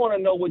I don't want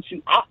to know what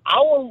you. I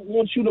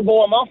want you to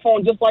go on my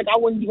phone just like I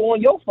wouldn't go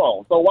on your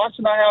phone. So why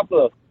should I have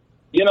to,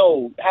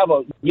 have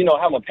a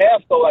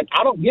passcode? Like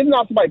I don't giving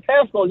out somebody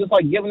passcode just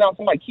like giving out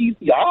somebody keys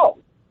to your house.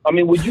 I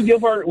mean, would you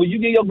give your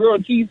girl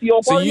a keys to your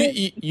apartment?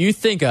 So you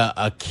think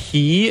a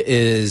key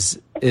is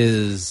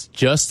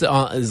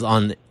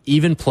on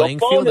even playing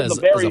field as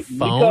a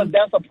phone?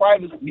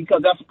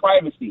 Because that's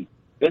privacy.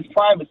 It's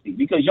privacy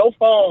because your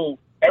phone,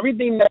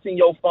 everything that's in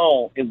your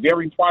phone is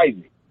very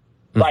private.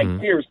 Like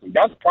seriously,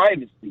 that's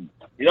privacy.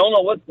 You don't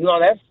know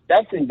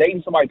that's in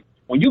dating somebody.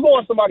 When you go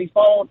on somebody's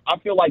phone, I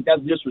feel like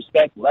that's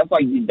disrespectful. That's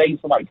like you dating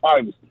somebody's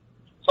privacy.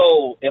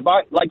 So if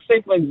I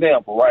say for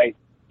example, right,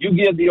 you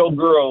give your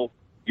girl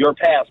your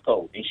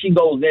passcode and she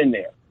goes in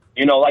there,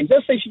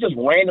 let's say she just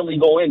randomly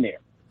go in there.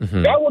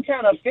 That would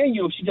kind of offend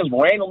you if she just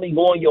randomly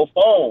go on your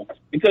phone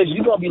because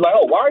you're gonna be like,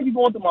 oh, why are you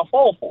going through my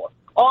phone for?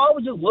 Oh, I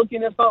was just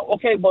looking at something.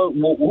 Okay, but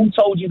who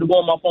told you to go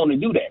on my phone and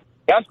do that?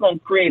 That's going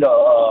to create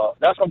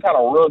that's going to kind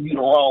of rub you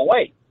the wrong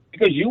way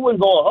because you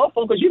wouldn't go on her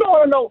phone because you don't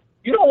want to know.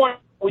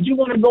 Would you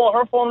want to go on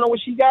her phone and know what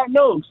she got?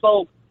 No.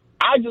 So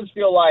I just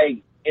feel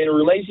like in a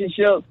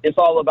relationship, it's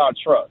all about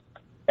trust.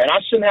 And I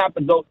shouldn't have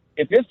to go.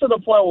 If it's to the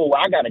point where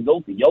I got to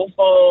go through your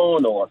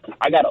phone or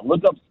I got to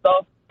look up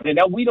stuff, then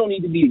we don't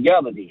need to be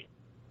together then.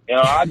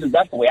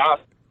 That's the way I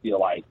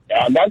feel like.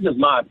 That's just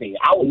my opinion.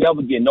 I would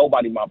never get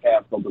nobody my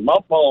passcode because my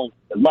phone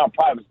is my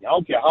privacy. I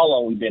don't care how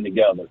long we've been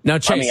together. Now,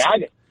 Chase,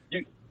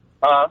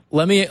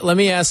 let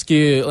me ask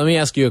you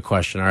a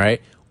question. All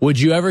right, would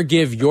you ever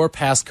give your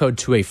passcode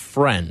to a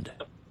friend?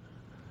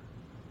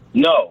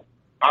 No,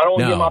 I don't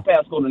give my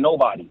passcode to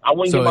nobody. I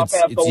wouldn't give my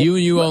passcode. It's you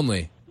and you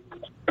only.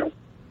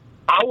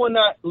 I would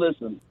not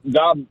listen.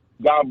 God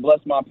bless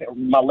my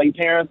late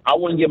parents. I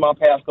wouldn't give my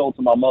passcode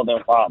to my mother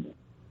and father.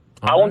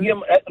 I won't give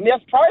them. I mean,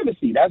 that's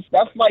privacy. That's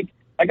like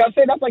I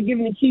said, that's like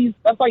giving the keys.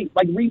 That's like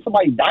read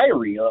somebody's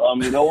diary.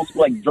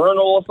 Like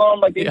journal or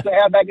something like they used to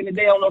have back in the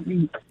day. I don't know if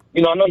you,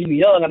 I know you're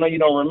young. I know you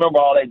don't remember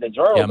all that, the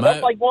journal. Yeah,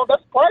 but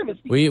that's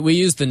privacy. We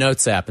use the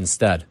Notes app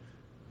instead.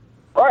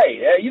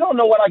 Right. You don't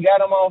know what I got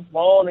on my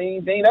phone or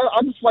anything.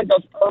 I just like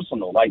that's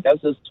personal. Like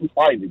that's just too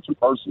private, too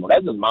personal.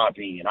 That's just my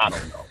opinion. I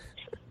don't know.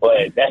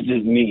 But that's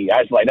just me.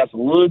 I just that's a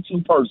little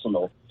too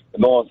personal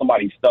to go on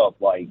somebody's stuff.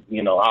 Like,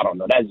 I don't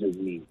know. That's just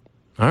me.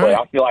 All right.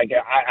 But I feel like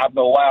after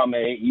a while,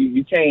 man,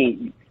 you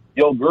can't.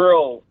 Your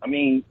girl, I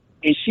mean,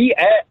 is she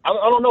I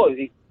don't know.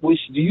 Do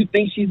you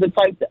think she's the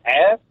type to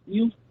ask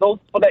you for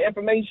that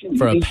information?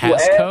 For a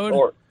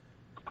passcode?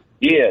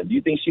 Yeah. Do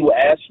you think she will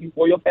ask you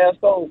for your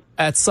passcode?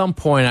 At some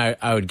point,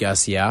 I would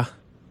guess, yeah.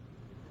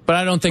 But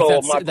I don't think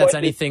that's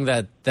anything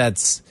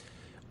that's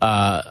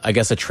I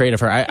guess a trait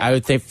of her. I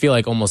would feel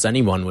like almost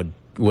anyone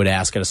would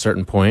ask at a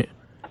certain point.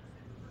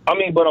 I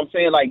mean, but I'm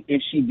saying like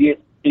if she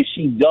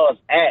does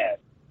ask,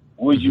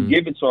 would you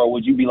give it to her? Or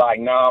would you be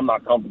like, nah, I'm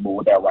not comfortable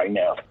with that right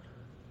now?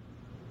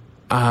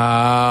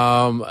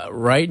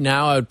 Right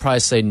now, I would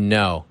probably say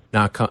no.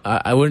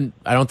 I wouldn't.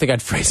 I don't think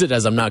I'd phrase it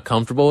as I'm not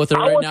comfortable with it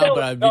right now.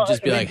 But I'd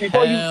just be like,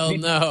 hell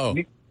no.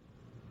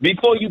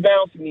 Before you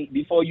bounce me,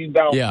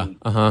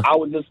 I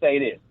would just say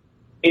this: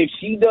 if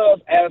she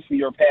does ask for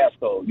your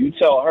passcode, you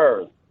tell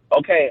her,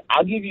 okay,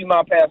 I'll give you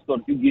my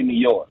passcode if you give me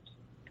yours.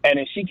 And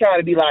if she kind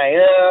of be like,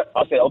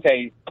 I'll say,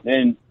 okay,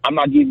 then I'm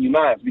not giving you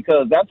mine.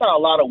 Because that's how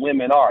a lot of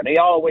women are. They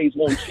always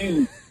want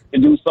you to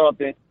do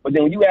something. But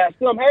then when you ask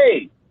them,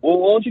 hey, well,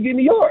 why don't you give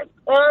me yours?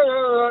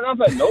 I'm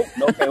like, nope,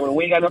 well,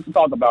 we ain't got nothing to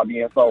talk about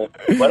then. So,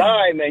 but all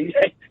right, man.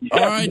 All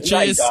right,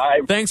 Chase.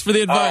 Nice, thanks for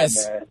the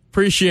advice. Right,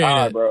 appreciate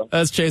it. Bro.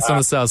 That's Chase on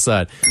the South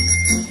Side.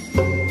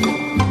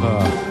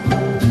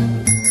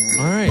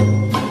 All right.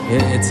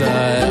 It's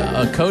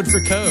a code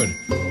for code.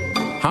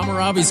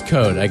 Hammurabi's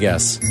code, I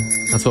guess.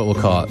 That's what we'll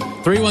call it.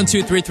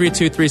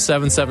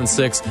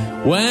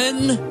 312-332-3776.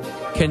 When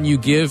can you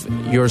give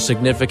your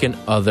significant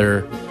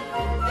other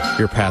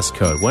your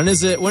passcode? When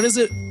is it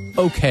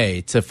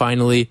okay to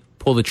finally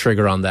pull the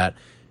trigger on that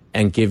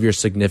and give your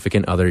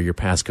significant other your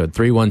passcode?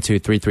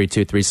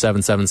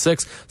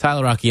 312-332-3776.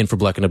 Tyler Rocky in for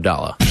Black and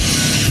Abdallah.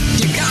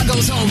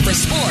 Chicago's home for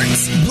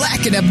sports.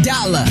 Black and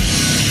Abdallah.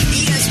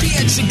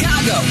 ESPN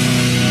Chicago.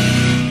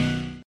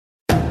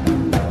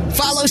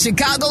 Follow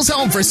Chicago's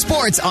home for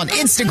sports on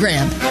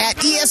Instagram at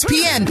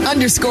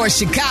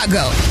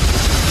ESPN_Chicago.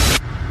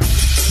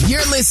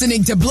 You're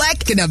listening to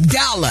Black and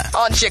Abdallah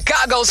on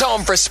Chicago's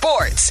home for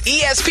sports,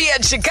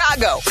 ESPN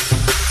Chicago.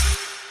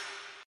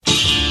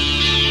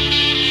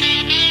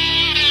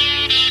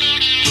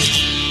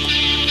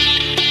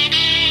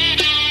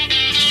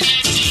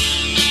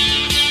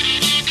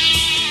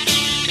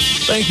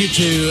 Thank you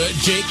to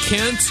Jake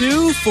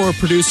Cantu for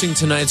producing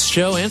tonight's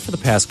show and for the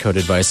passcode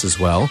advice as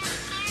well.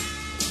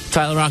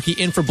 Tyler Rocky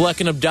in for Bleck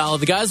and Abdallah.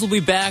 The guys will be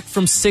back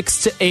from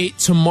 6 to 8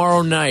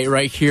 tomorrow night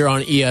right here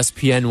on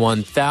ESPN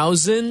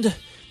 1000.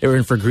 They were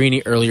in for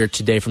Greeny earlier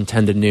today from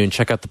 10 to noon.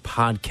 Check out the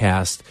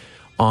podcast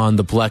on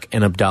the Bleck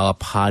and Abdallah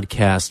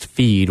podcast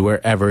feed,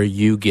 wherever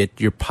you get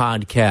your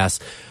podcasts.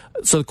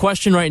 So the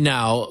question right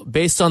now,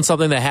 based on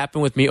something that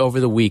happened with me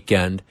over the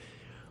weekend,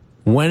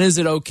 when is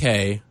it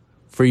okay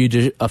for you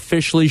to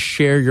officially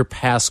share your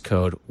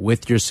passcode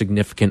with your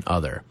significant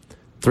other?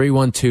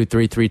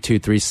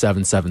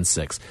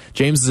 312-332-3776.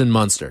 James is in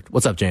Munster.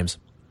 What's up, James?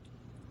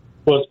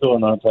 What's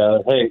going on,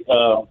 Tyler? Hey, I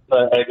got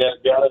to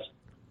be honest.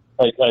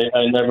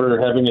 I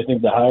never have anything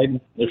to hide.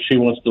 If she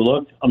wants to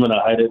look, I'm going to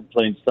hide it in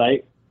plain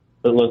sight.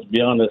 But let's be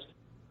honest.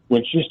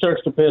 When she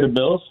starts to pay the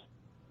bills,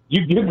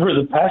 you give her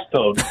the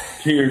passcode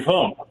to your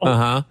phone.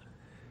 Uh-huh.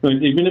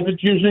 Even if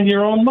it's using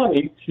your own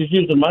money, she's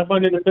using my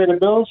money to pay the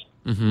bills,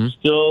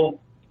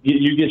 still,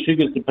 she gets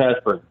the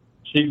password.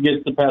 She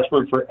gets the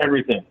password for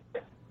everything.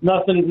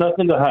 Nothing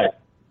to hide.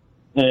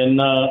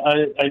 And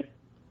I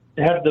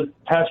have the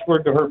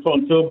password to her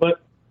phone too,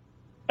 but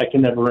I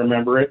can never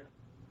remember it.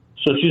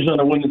 So she's on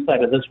the winning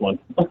side of this one.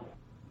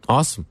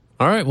 Awesome.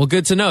 All right. Well,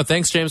 good to know.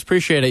 Thanks, James.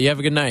 Appreciate it. You have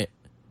a good night.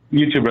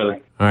 You too, brother.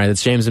 All right.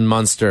 That's James in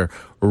Munster.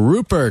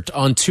 Rupert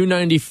on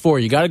 294.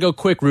 You got to go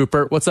quick,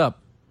 Rupert. What's up?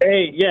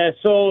 Hey, yeah.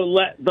 So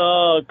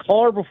the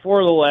caller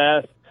before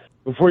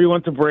you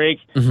went to break,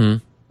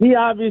 he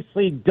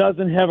obviously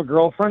doesn't have a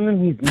girlfriend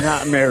and he's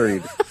not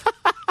married.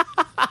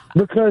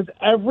 Because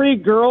every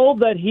girl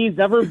that he's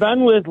ever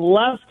been with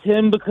left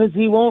him because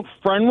he won't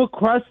friend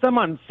request them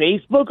on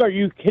Facebook. Are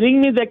you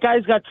kidding me? That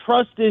guy's got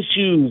trust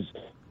issues.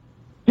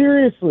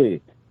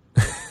 Seriously.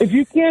 If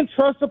you can't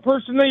trust the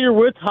person that you're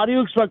with, how do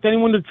you expect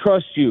anyone to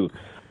trust you?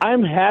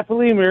 I'm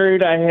happily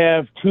married. I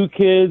have 2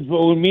 kids.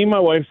 But when me and my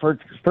wife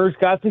first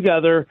got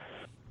together,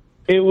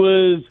 it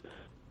was,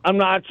 I'm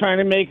not trying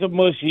to make it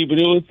mushy, but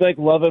it was like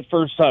love at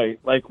first sight.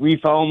 Like we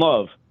fell in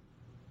love.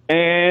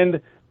 And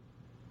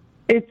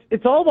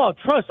it's all about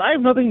trust. I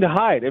have nothing to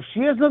hide. If she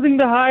has nothing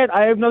to hide,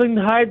 I have nothing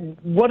to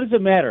hide. What does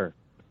it matter?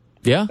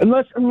 Yeah.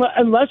 Unless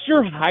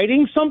you're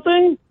hiding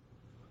something,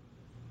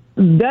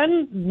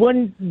 then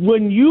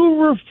when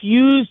you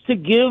refuse to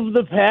give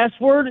the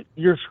password,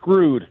 you're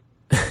screwed.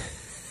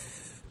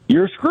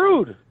 You're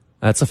screwed.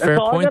 That's a fair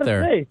point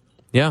there. Say.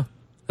 Yeah.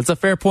 That's a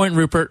fair point,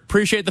 Rupert.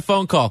 Appreciate the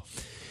phone call.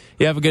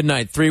 You have a good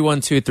night.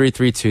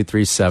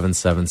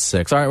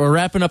 312-332-3776. All right, we're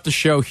wrapping up the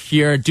show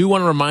here. I do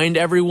want to remind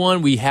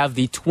everyone we have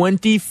the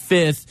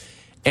 25th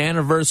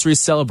anniversary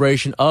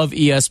celebration of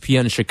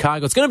ESPN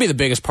Chicago. It's going to be the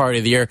biggest party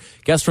of the year.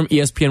 Guests from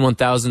ESPN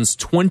 1000's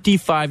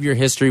 25-year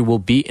history will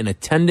be in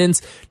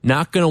attendance.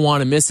 Not going to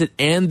want to miss it.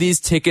 And these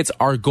tickets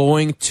are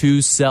going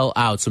to sell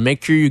out. So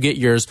make sure you get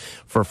yours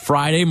for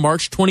Friday,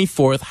 March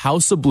 24th,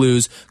 House of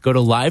Blues. Go to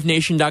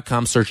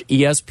livenation.com, search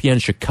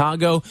ESPN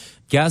Chicago.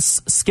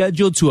 Guests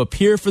scheduled to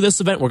appear for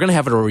this event. We're going to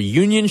have a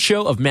reunion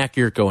show of Mac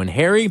Yurko and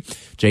Harry.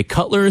 Jay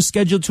Cutler is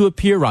scheduled to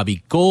appear.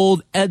 Robbie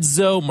Gold,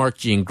 Edzo, Mark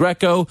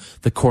Giangreco,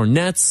 the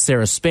Cornets,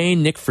 Sarah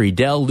Spain, Nick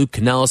Friedel, Luke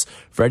Canellis,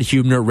 Fred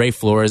Hubner, Ray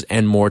Flores,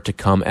 and more to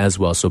come as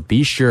well. So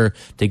be sure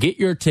to get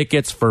your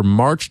tickets for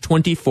March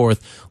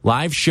 24th.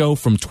 Live show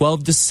from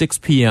 12 to 6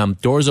 p.m.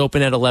 Doors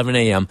open at 11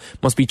 a.m.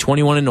 Must be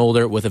 21 and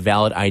older with a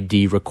valid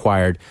ID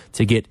required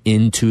to get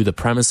into the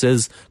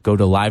premises. Go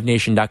to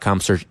livenation.com,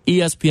 search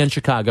ESPN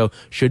Chicago.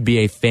 Should be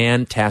a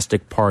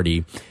fantastic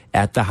party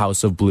at the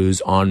House of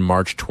Blues on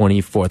March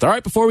 24th. All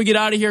right, before we get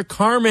out of here,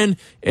 Carmen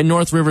in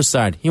North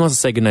Riverside. He wants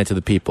to say goodnight to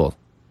the people.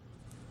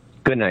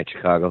 Good night,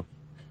 Chicago.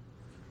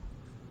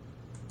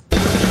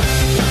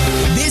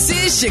 This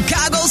is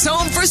Chicago's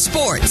home for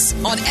sports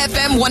on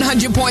FM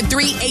 100.3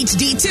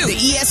 HD2, the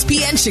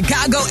ESPN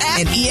Chicago app,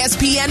 and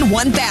ESPN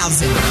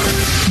 1000.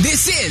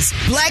 This is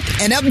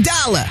Bleck and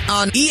Abdallah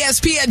on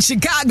ESPN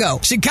Chicago,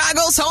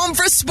 Chicago's home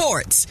for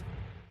sports.